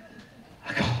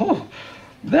 I go, oh,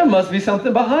 there must be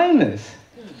something behind this.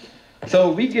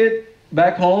 So we get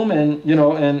back home, and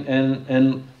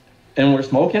and we're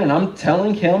smoking, and I'm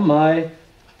telling him my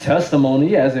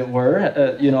testimony, as it were,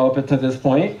 up until this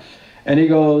point. And he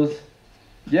goes,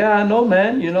 yeah, I know,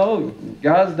 man,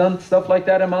 God's done stuff like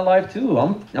that in my life too.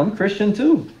 I'm Christian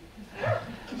too.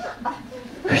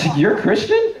 You're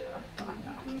Christian?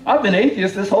 I've been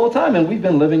atheist this whole time, and we've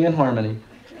been living in harmony.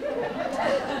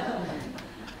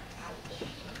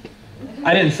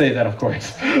 I didn't say that, of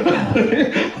course.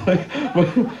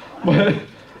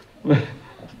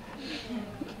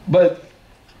 But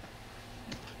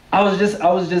I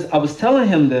was telling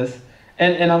him this,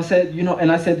 and I said,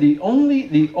 and I said, the only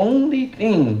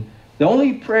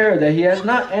prayer that he has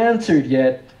not answered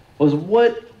yet was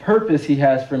what purpose he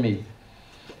has for me.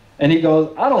 And he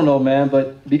goes, I don't know, man,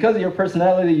 but because of your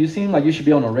personality, you seem like you should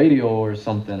be on the radio or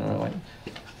something, or like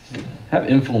have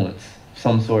influence of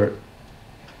some sort.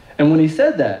 And when he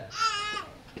said that,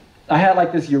 I had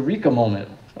like this eureka moment.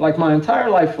 Like my entire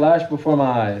life flashed before my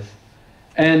eyes.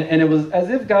 And it was as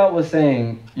if God was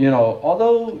saying,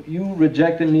 although you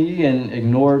rejected me and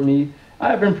ignored me, I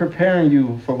have been preparing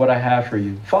you for what I have for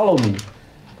you. Follow me.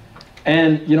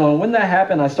 And, when that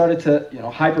happened, I started to,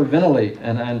 hyperventilate.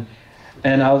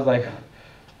 And I was like,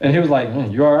 and he was like,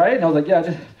 you all right? And I was like,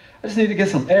 yeah, I just need to get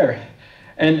some air.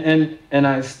 And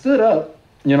I stood up,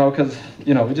 because,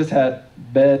 we just had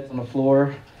beds on the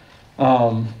floor.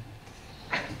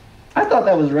 I thought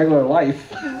that was regular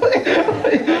life.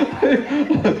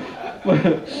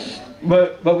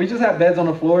 but we just have beds on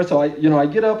the floor. So I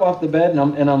get up off the bed and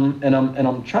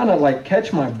I'm trying to like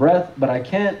catch my breath, but I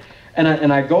can't.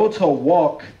 And I go to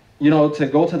walk, to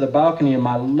go to the balcony, and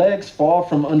my legs fall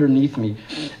from underneath me,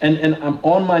 and I'm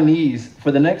on my knees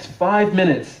for the next 5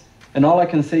 minutes, and all I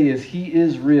can say is, He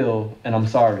is real, and I'm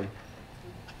sorry.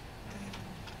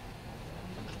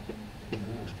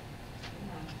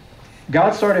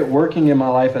 God started working in my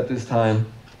life at this time,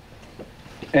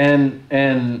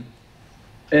 and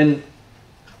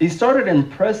He started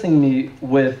impressing me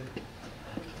with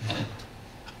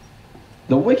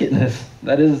the wickedness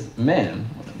that is man,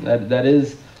 that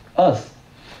is us.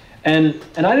 And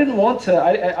I didn't want to,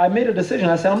 I made a decision.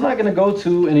 I said, I'm not going to go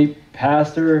to any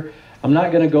pastor. I'm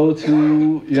not going to go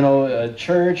to, a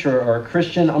church or a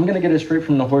Christian. I'm going to get it straight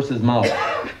from the horse's mouth.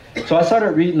 So I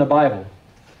started reading the Bible.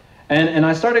 And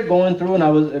I started going through,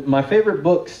 and my favorite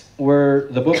books were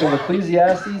the book of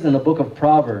Ecclesiastes and the book of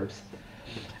Proverbs.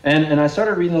 And I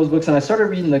started reading those books, and I started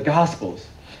reading the Gospels.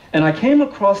 And I came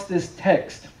across this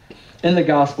text in the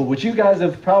Gospel, which you guys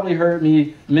have probably heard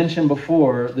me mention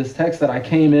before, this text that I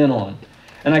came in on.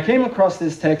 And I came across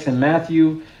this text in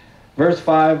Matthew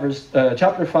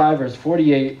chapter 5, verse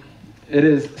 48. It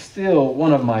is still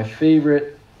one of my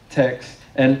favorite texts,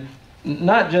 and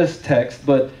not just text,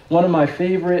 but one of my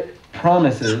favorite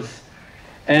promises.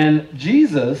 And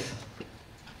Jesus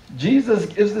gives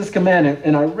this commandment,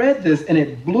 and I read this, and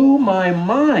it blew my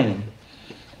mind.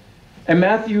 In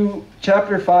Matthew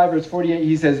chapter 5, verse 48,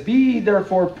 he says, "Be ye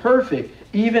therefore perfect,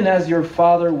 even as your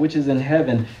Father which is in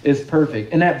heaven is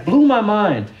perfect." And that blew my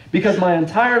mind, because my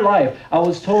entire life I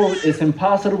was told it's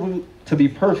impossible to be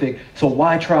perfect, so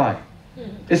why try?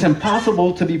 It's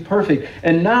impossible to be perfect.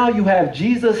 And now you have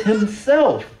Jesus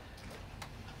himself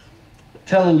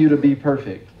telling you to be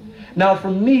perfect. Now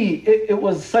for me, it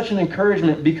was such an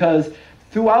encouragement, because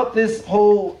throughout this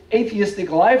whole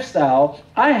atheistic lifestyle,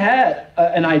 I had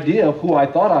an idea of who I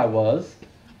thought I was.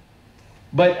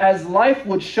 But as life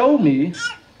would show me,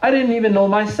 I didn't even know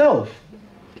myself.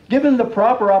 Given the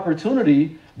proper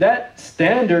opportunity, that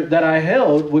standard that I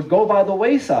held would go by the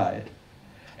wayside.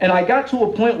 And I got to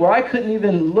a point where I couldn't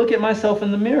even look at myself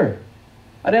in the mirror.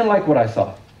 I didn't like what I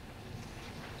saw.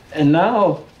 And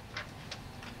now,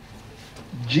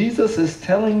 Jesus is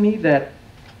telling me that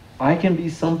I can be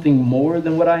something more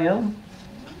than what I am.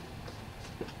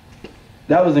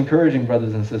 That was encouraging,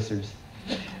 brothers and sisters.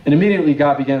 And immediately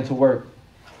God began to work.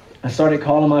 I started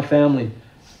calling my family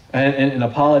and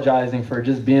apologizing for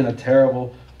just being a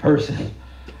terrible person.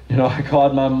 I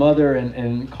called my mother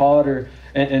and called her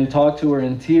and talked to her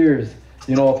in tears,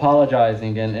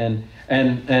 apologizing and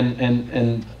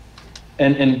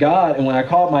God. And when I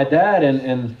called my dad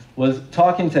and was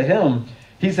talking to him,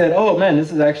 he said, "Oh man,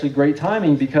 this is actually great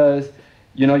timing, because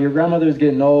your grandmother's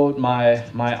getting old. My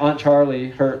Aunt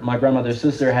Charlie, my grandmother's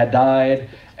sister, had died,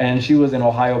 and she was in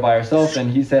Ohio by herself."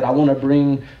 And he said, "I want to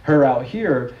bring her out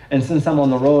here, and since I'm on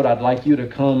the road, I'd like you to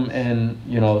come and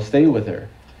stay with her."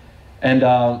 And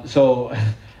so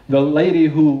the lady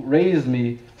who raised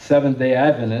me, Seventh-day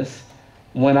Adventist,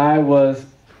 when I was,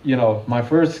 my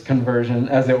first conversion,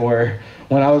 as it were,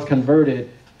 when I was converted,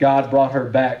 God brought her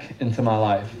back into my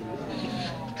life.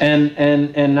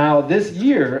 And now this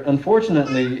year,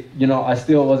 unfortunately, I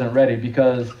still wasn't ready,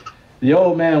 because the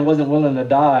old man wasn't willing to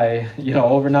die,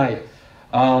 overnight.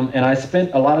 And I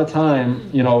spent a lot of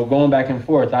time, going back and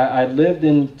forth. I lived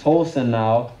in Towson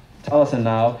now,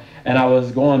 and I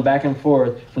was going back and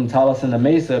forth from Towson to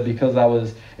Mesa, because I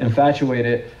was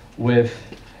infatuated with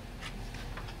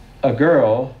a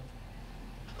girl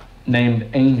named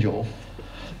Angel.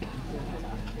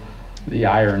 The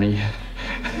irony.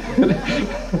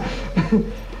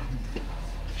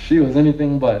 She was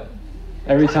anything but.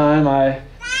 Every time I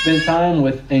spent time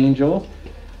with Angel,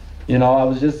 I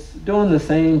was just doing the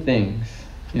same things,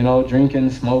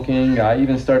 drinking, smoking. I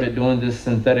even started doing this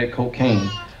synthetic cocaine.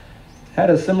 Had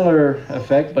a similar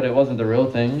effect, but it wasn't the real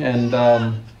thing. And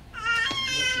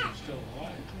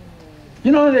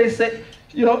they say,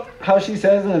 how she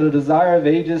says in The Desire of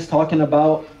Ages, talking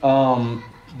about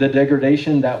the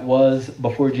degradation that was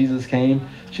before Jesus came.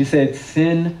 She said,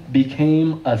 sin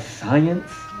became a science.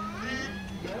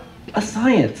 A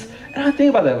science. And I think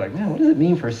about that, like, man, what does it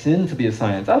mean for sin to be a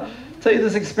science? I'll tell you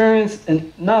this experience,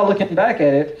 and now looking back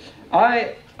at it,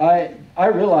 I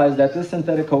realized that this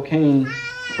synthetic cocaine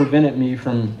prevented me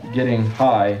from getting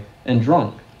high and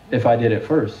drunk if I did it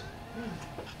first.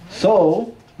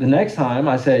 So the next time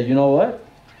I said, you know what?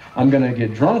 I'm going to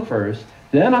get drunk first,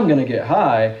 then I'm going to get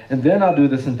high, and then I'll do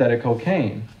the synthetic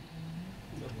cocaine.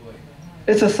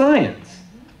 It's a science.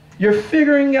 You're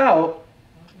figuring out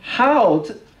how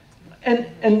to,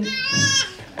 and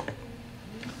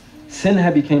sin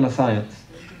had become a science.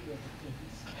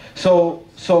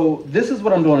 So this is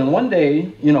what I'm doing. And one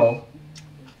day, you know,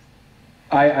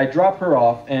 I drop her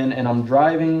off, and I'm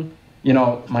driving, you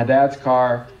know, my dad's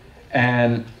car.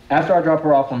 And after I drop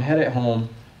her off, I'm headed home.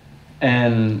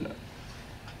 And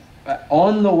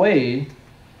on the way,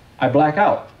 I black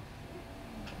out.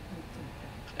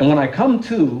 And when I come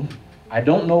to, I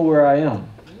don't know where I am.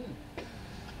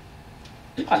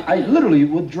 I literally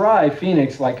would drive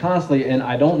Phoenix like constantly, and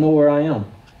I don't know where I am.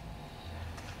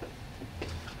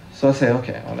 So I say,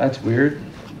 okay, well, that's weird.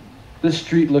 This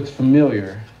street looks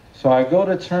familiar. So I go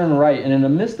to turn right, and in the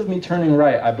midst of me turning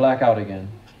right, I black out again.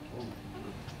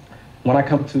 When I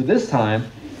come to this time,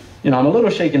 you know, I'm a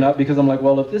little shaken up because I'm like,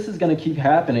 well, if this is going to keep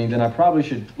happening, then I probably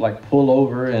should like pull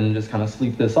over and just kind of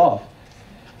sleep this off.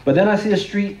 But then I see a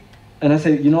street, and I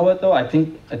say, you know what though? I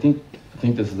think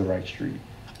this is the right street.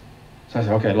 So I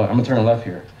say, okay, look, I'm gonna turn left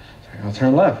here. So I'm gonna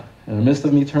turn left. In the midst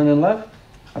of me turning left,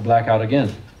 I black out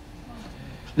again.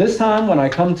 This time when I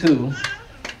come to,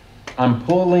 I'm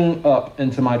pulling up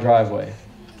into my driveway.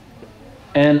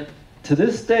 And to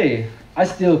this day, I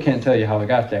still can't tell you how I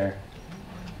got there,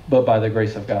 but by the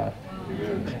grace of God.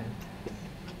 Amen.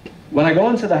 When I go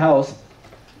into the house,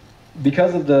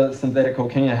 because of the synthetic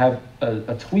cocaine, I have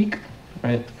a tweak,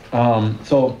 right?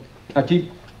 So I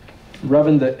keep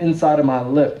rubbing the inside of my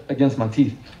lip against my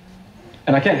teeth.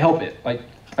 And I can't help it. Like,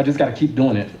 I just got to keep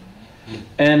doing it.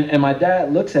 And my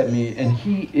dad looks at me, and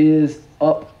he is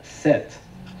upset.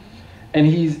 And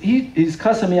he's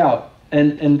cussing me out.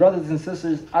 And brothers and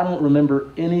sisters, I don't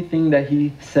remember anything that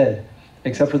he said,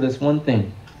 except for this one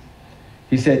thing.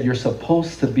 He said, you're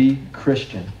supposed to be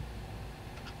Christian.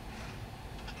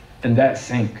 And that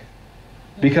sank.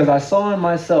 Because I saw in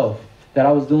myself that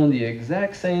I was doing the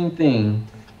exact same thing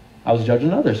I was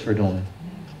judging others for doing.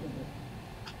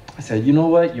 I said, you know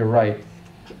what? You're right.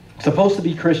 I'm supposed to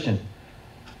be Christian.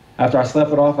 After I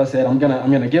slept it off, I said, I'm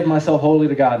gonna give myself wholly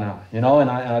to God now, you know, and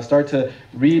I start to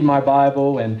read my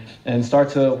Bible and start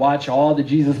to watch all the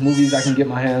Jesus movies I can get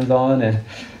my hands on, and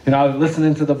you know, I was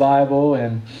listening to the Bible,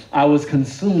 and I was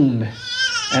consumed.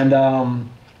 And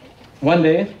one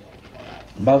day,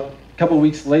 about a couple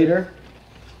weeks later,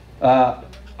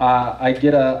 I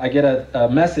get a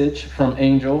message from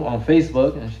Angel on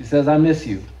Facebook, and she says, I miss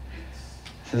you.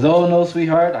 Says, oh no,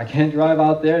 sweetheart, I can't drive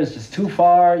out there. It's just too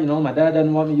far. You know, my dad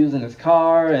doesn't want me using his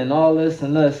car and all this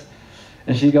and this.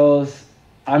 And she goes,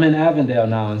 I'm in Avondale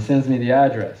now, and sends me the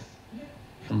address.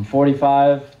 From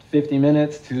 45, 50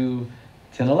 minutes to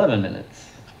 10, 11 minutes.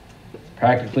 It's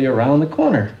practically around the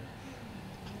corner.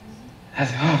 I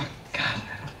said, oh God,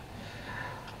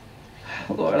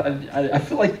 Lord, I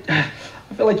feel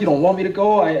like you don't want me to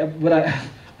go.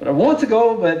 But I want to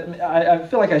go, but I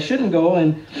feel like I shouldn't go.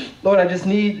 And Lord, I just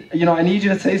need, I need you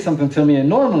to say something to me. And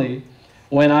normally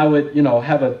when I would,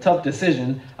 have a tough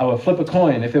decision, I would flip a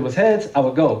coin. If it was heads, I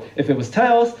would go. If it was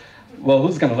tails, well,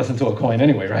 who's going to listen to a coin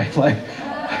anyway, right? Like,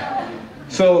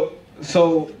 so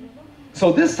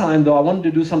this time though, I wanted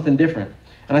to do something different.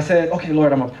 And I said, okay,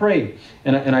 Lord, I'm going to pray.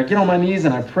 And I get on my knees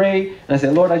and I pray. And I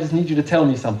said, Lord, I just need you to tell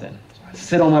me something. So I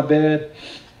sit on my bed.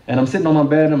 And I'm sitting on my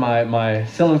bed, and my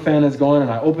ceiling fan is going,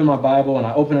 and I open my Bible, and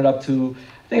I open it up to,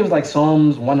 I think it was like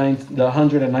Psalms 119, the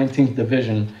 119th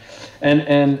division.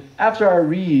 And after I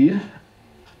read,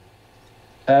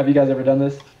 have you guys ever done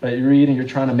this? Right? You read, and you're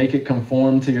trying to make it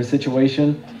conform to your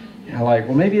situation. You're like,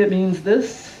 well, maybe it means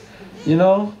this,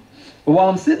 But while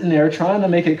I'm sitting there trying to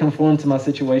make it conform to my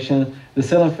situation, the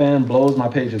ceiling fan blows my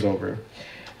pages over.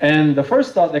 And the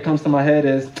first thought that comes to my head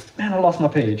is, man, I lost my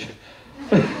page.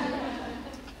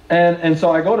 And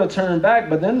so I go to turn back,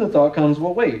 but then the thought comes,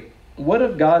 well, wait, what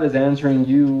if God is answering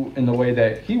you in the way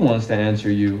that he wants to answer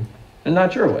you and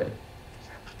not your way?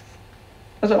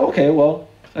 I said, okay, well,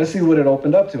 let's see what it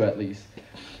opened up to at least.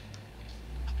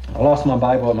 I lost my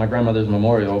Bible at my grandmother's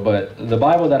memorial, but the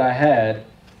Bible that I had,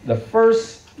 the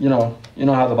first, you know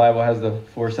how the Bible has the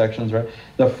 4 sections, right?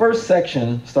 The first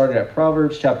section started at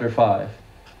Proverbs chapter 5.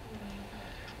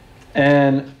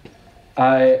 And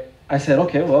I said,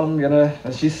 okay, well,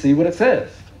 let's just see what it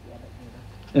says.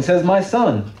 It says, my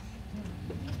son,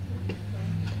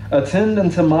 attend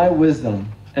unto my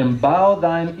wisdom, and bow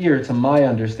thine ear to my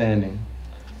understanding,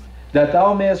 that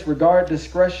thou mayest regard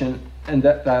discretion, and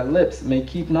that thy lips may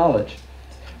keep knowledge.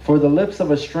 For the lips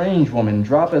of a strange woman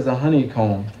drop as a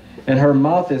honeycomb, and her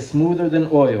mouth is smoother than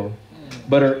oil,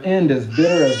 but her end is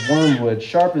bitter as wormwood,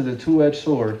 sharp as a two-edged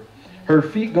sword. Her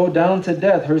feet go down to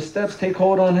death, her steps take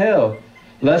hold on hell.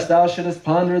 Lest thou shouldest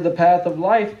ponder the path of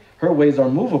life, her ways are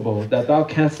movable, that thou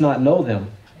canst not know them.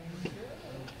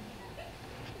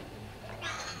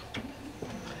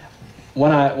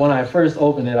 when I first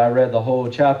opened it, I read the whole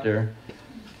chapter.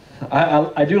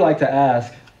 I do like to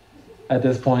ask at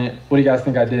this point, what do you guys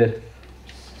think I did?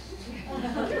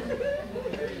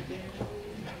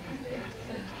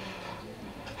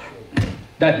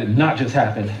 That did not just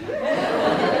happen.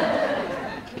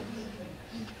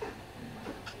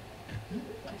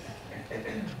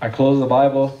 I closed the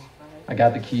Bible, I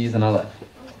got the keys, and I left.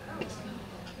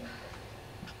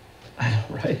 I know,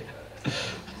 right?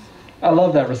 I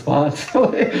love that response.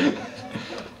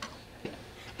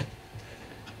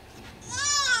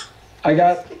 I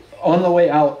got on the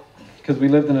way out, because we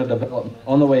lived in a development.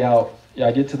 On the way out, yeah,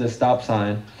 I get to this stop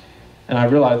sign, and I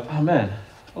realized, oh man,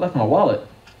 I left my wallet.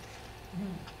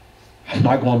 I'm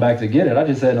not going back to get it. I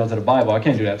just said no to the Bible. I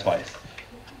can't do that twice.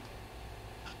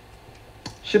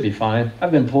 Should be fine.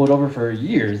 I've been pulled over for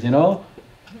years, you know?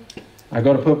 I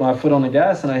go to put my foot on the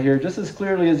gas, and I hear just as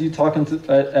clearly as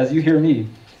as you hear me,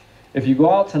 if you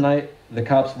go out tonight, the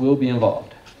cops will be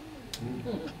involved.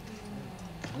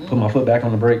 Put my foot back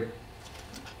on the brake.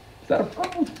 Is that a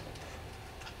problem?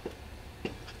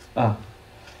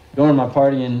 During my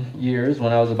partying years,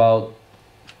 when I was about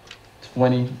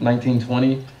 19,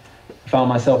 20, I found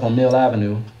myself on Mill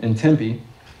Avenue in Tempe,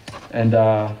 and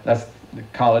that's the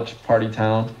college party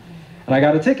town. And I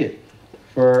got a ticket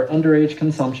for underage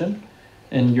consumption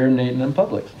and urinating in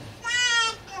public.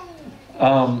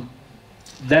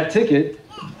 That ticket,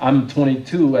 I'm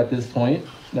 22 at this point,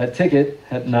 that ticket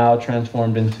had now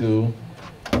transformed into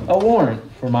a warrant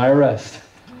for my arrest.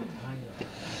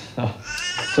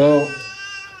 So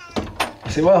I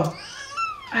say, well,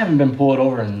 I haven't been pulled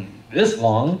over in this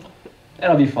long,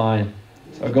 that'll be fine.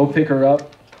 So I go pick her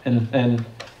up and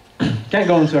can't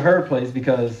go into her place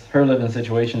because her living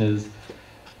situation is,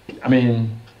 I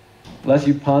mean, unless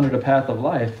you ponder the path of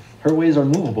life, her ways are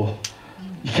movable.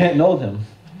 You can't know them.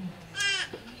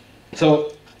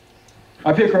 So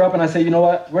I pick her up and I say, you know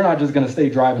what? We're not just going to stay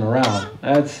driving around.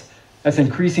 That's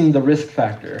increasing the risk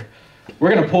factor.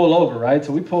 We're going to pull over, right?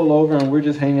 So we pull over and we're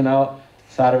just hanging out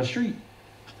side of the street.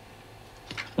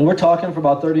 And we're talking for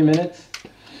about 30 minutes.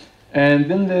 And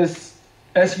then this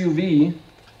SUV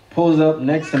pulls up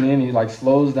next to me and he like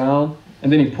slows down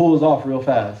and then he pulls off real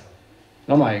fast.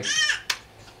 And I'm like,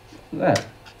 what's that?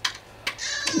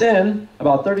 Then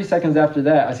about 30 seconds after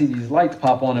that, I see these lights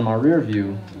pop on in my rear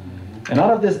view. And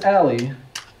out of this alley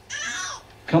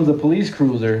comes a police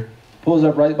cruiser, pulls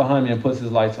up right behind me and puts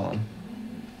his lights on.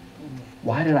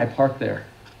 Why did I park there?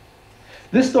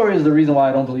 This story is the reason why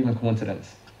I don't believe in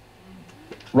coincidence.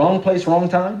 Wrong place, wrong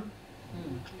time.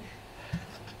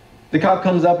 The cop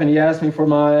comes up and he asks me for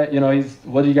my,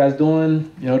 what are you guys doing?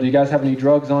 Do you guys have any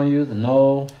drugs on you?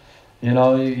 No.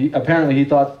 Apparently he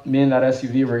thought me and that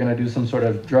SUV were going to do some sort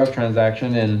of drug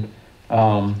transaction, and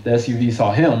the SUV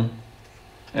saw him,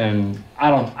 and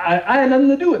I had nothing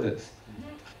to do with this.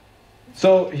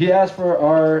 So he asked for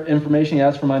our information, he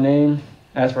asked for my name,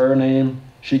 asked for her name,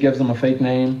 she gives him a fake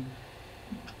name.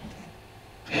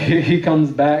 He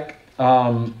comes back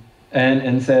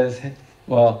and says,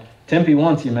 well, Tempe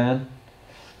wants you, man.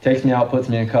 Takes me out, puts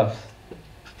me in cuffs.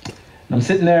 And I'm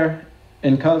sitting there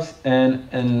in cuffs, and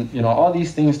all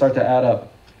these things start to add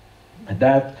up. My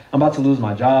dad, I'm about to lose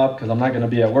my job because I'm not going to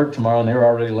be at work tomorrow, and they were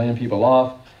already laying people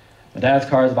off. My dad's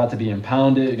car is about to be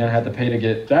impounded. You're going to have to pay to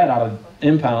get that out of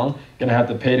impound. Going to have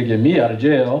to pay to get me out of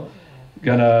jail. He's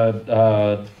going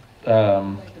to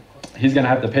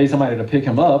have to pay somebody to pick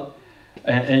him up.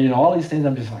 And all these things,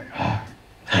 I'm just like, oh,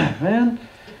 man.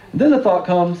 And then the thought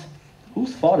comes,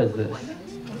 whose fault is this?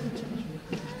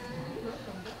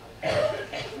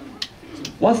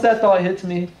 Once that thought hits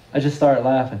me, I just start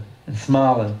laughing and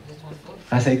smiling.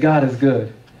 I say, God is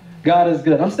good. God is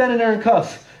good. I'm standing there in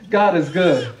cuffs. God is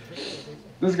good.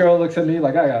 This girl looks at me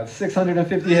like I got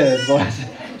 650 heads.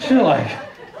 She's like,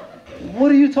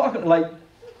 what are you talking like?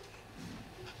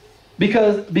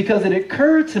 Because it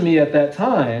occurred to me at that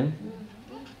time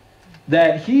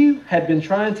that he had been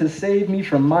trying to save me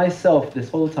from myself this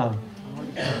whole time.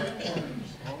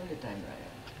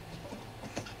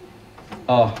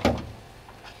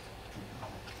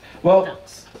 Well,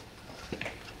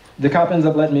 the cop ends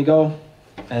up letting me go,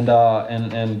 and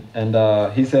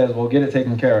he says, "Well, get it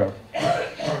taken care of."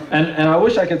 And I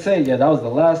wish I could say, yeah, that was the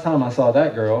last time I saw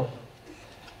that girl.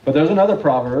 But there's another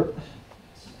proverb,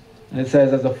 and it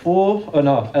says, as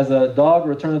a dog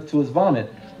returneth to his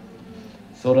vomit,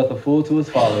 so doth a fool to his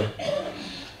father.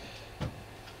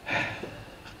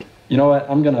 You know what?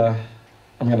 I'm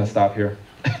gonna stop here.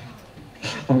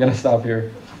 I'm gonna stop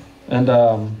here, and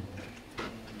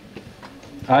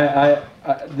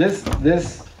this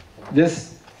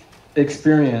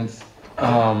experience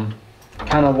kind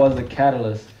of was the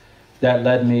catalyst that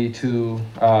led me to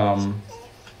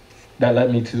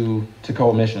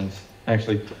co-missions,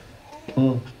 actually.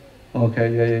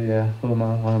 Okay, yeah. Who am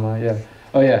I? What am I? Yeah.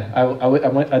 Oh yeah,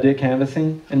 I did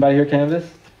canvassing. Anybody here canvass?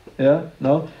 Yeah?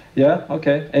 No? Yeah?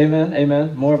 Okay.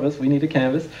 Amen. More of us. We need a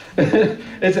canvas.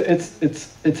 It's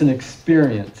an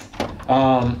experience.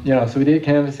 So we did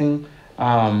canvassing.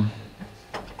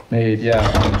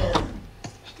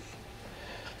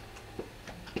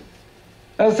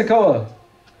 That's Sequoia.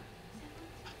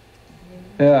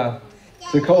 Yeah,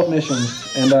 Sequoia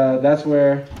missions, and that's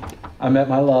where I met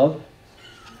my love.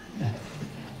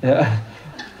 Yeah,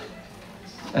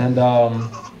 and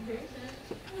God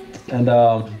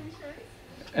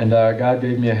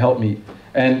gave me a helpmeet,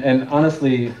 and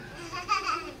honestly,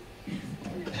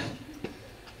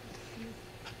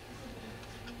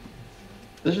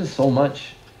 there's just so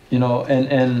much, and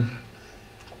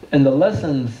the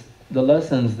lessons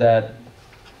that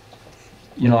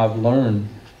I've learned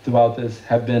throughout this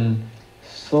have been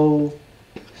so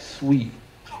sweet.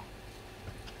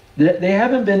 They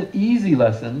haven't been easy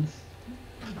lessons.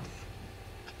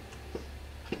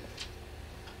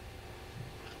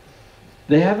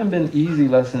 They haven't been easy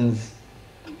lessons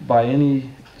by any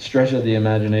stretch of the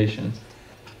imagination.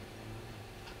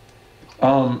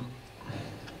 I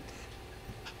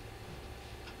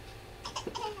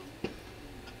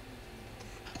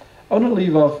want to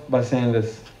leave off by saying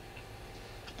this,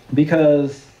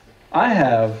 because I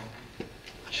have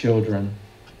children,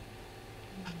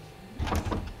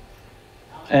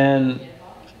 and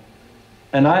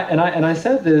I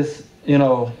said this,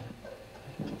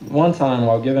 one time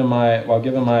while giving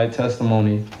my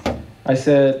testimony. I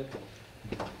said,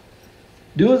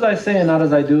 "Do as I say and not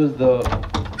as I do" is the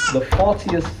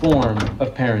faultiest form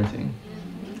of parenting.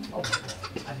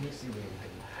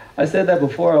 I said that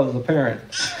before I was a parent.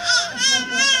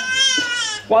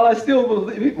 While I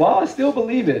still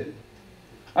believe it,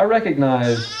 I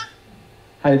recognize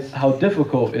how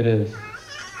difficult it is.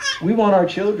 We want our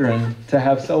children to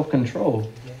have self-control,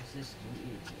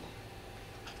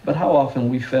 but how often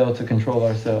we fail to control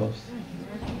ourselves.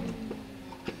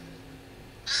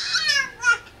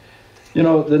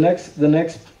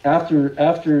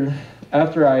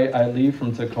 After I leave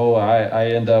from Toccoa, I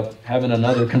end up having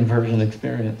another conversion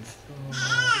experience.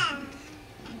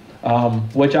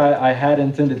 Which I had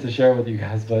intended to share with you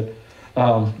guys, but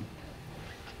I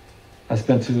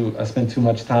spent too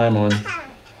much time on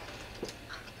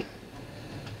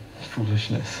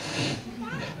foolishness,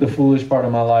 the foolish part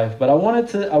of my life. But I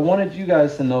wanted you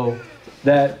guys to know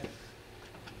that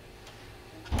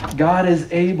God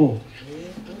is able.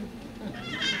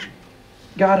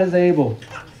 God is able.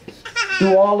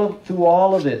 Through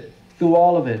all of it.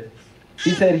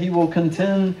 He said he will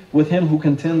contend with him who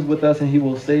contends with us, and he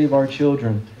will save our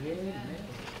children.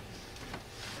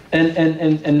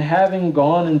 And having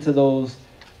gone into those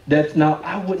depths, now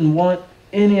I wouldn't want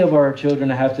any of our children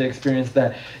to have to experience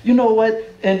that. You know what?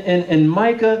 In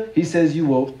Micah, he says you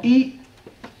will eat,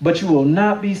 but you will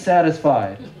not be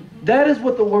satisfied. That is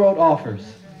what the world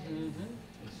offers.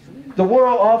 The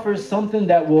world offers something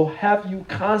that will have you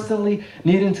constantly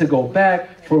needing to go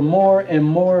back for more and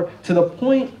more, to the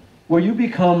point where you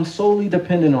become solely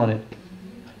dependent on it.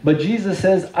 But Jesus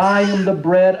says, "I am the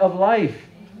bread of life."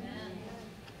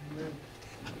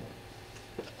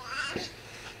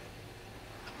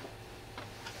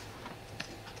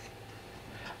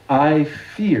 I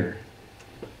fear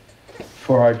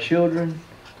for our children,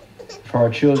 for our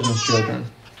children's children,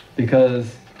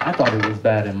 because I thought it was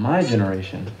bad in my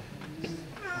generation.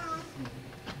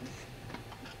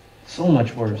 So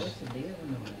much worse.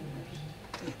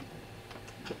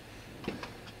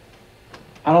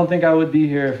 I don't think I would be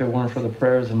here if it weren't for the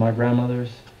prayers of my grandmothers.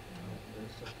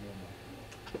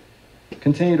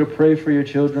 Continue to pray for your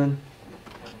children.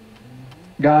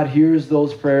 God hears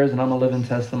those prayers, and I'm a living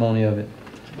testimony of it.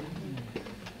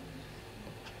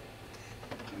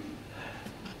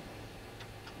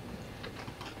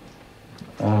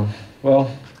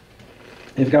 Well,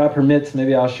 if God permits,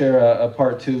 maybe I'll share a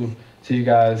part 2 to you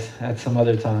guys at some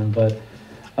other time. But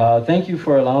thank you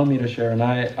for allowing me to share. And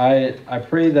I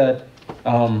pray that,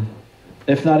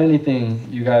 if not anything,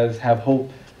 you guys have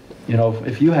hope.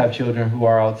 If you have children who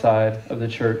are outside of the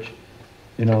church,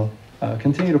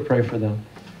 continue to pray for them.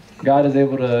 God is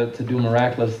able to do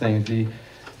miraculous things.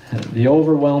 The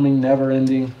overwhelming,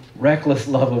 never-ending, reckless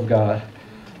love of God,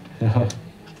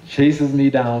 chases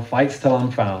me down, fights till I'm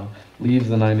found, leaves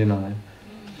the 99.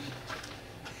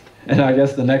 And I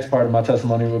guess the next part of my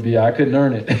testimony would be I couldn't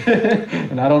earn it,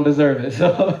 and I don't deserve it.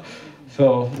 So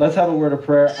let's have a word of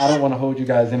prayer. I don't want to hold you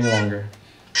guys any longer.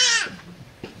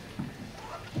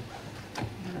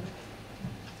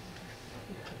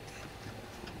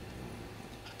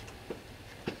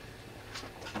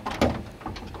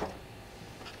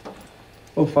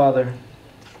 Oh, Father,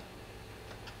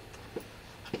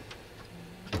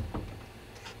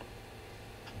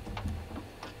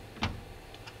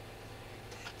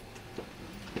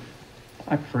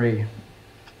 I pray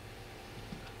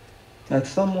that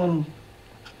someone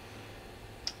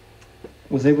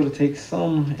was able to take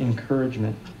some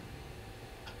encouragement.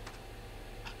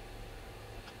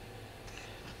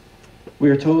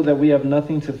 We are told that we have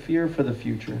nothing to fear for the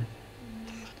future,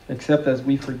 except as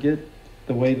we forget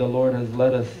the way the Lord has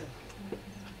led us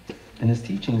in His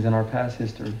teachings in our past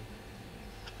history.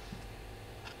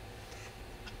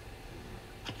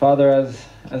 Father,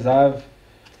 as I've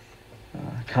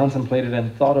contemplated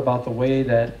and thought about the way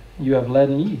that you have led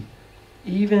me,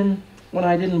 even when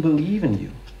I didn't believe in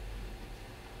you,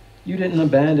 you didn't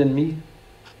abandon me.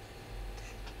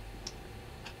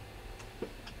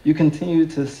 You continue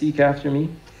to seek after me.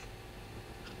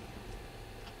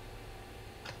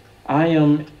 I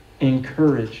am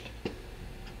encouraged,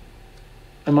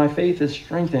 and my faith is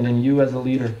strengthened in you as a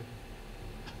leader.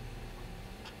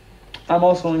 I'm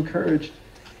also encouraged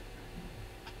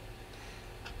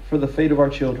for the fate of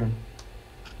our children.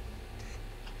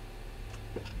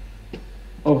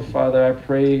 Oh, Father, I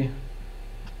pray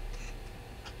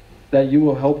that you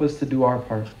will help us to do our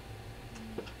part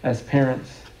as parents.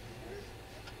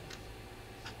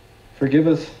 Forgive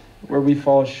us where we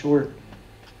fall short.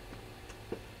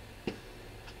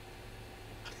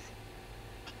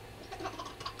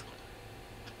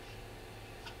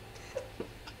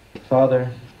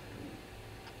 Father,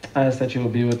 I ask that you will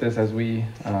be with us as we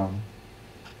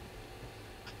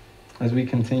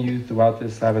continue throughout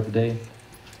this Sabbath day.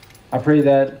 I pray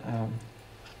that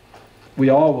we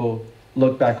all will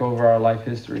look back over our life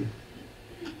history,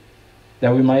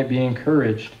 that we might be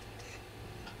encouraged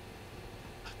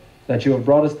that you have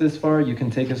brought us this far, you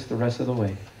can take us the rest of the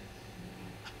way.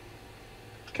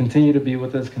 Continue to be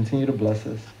with us, continue to bless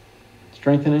us,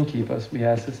 strengthen and keep us. We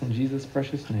ask this in Jesus'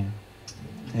 precious name.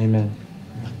 Amen.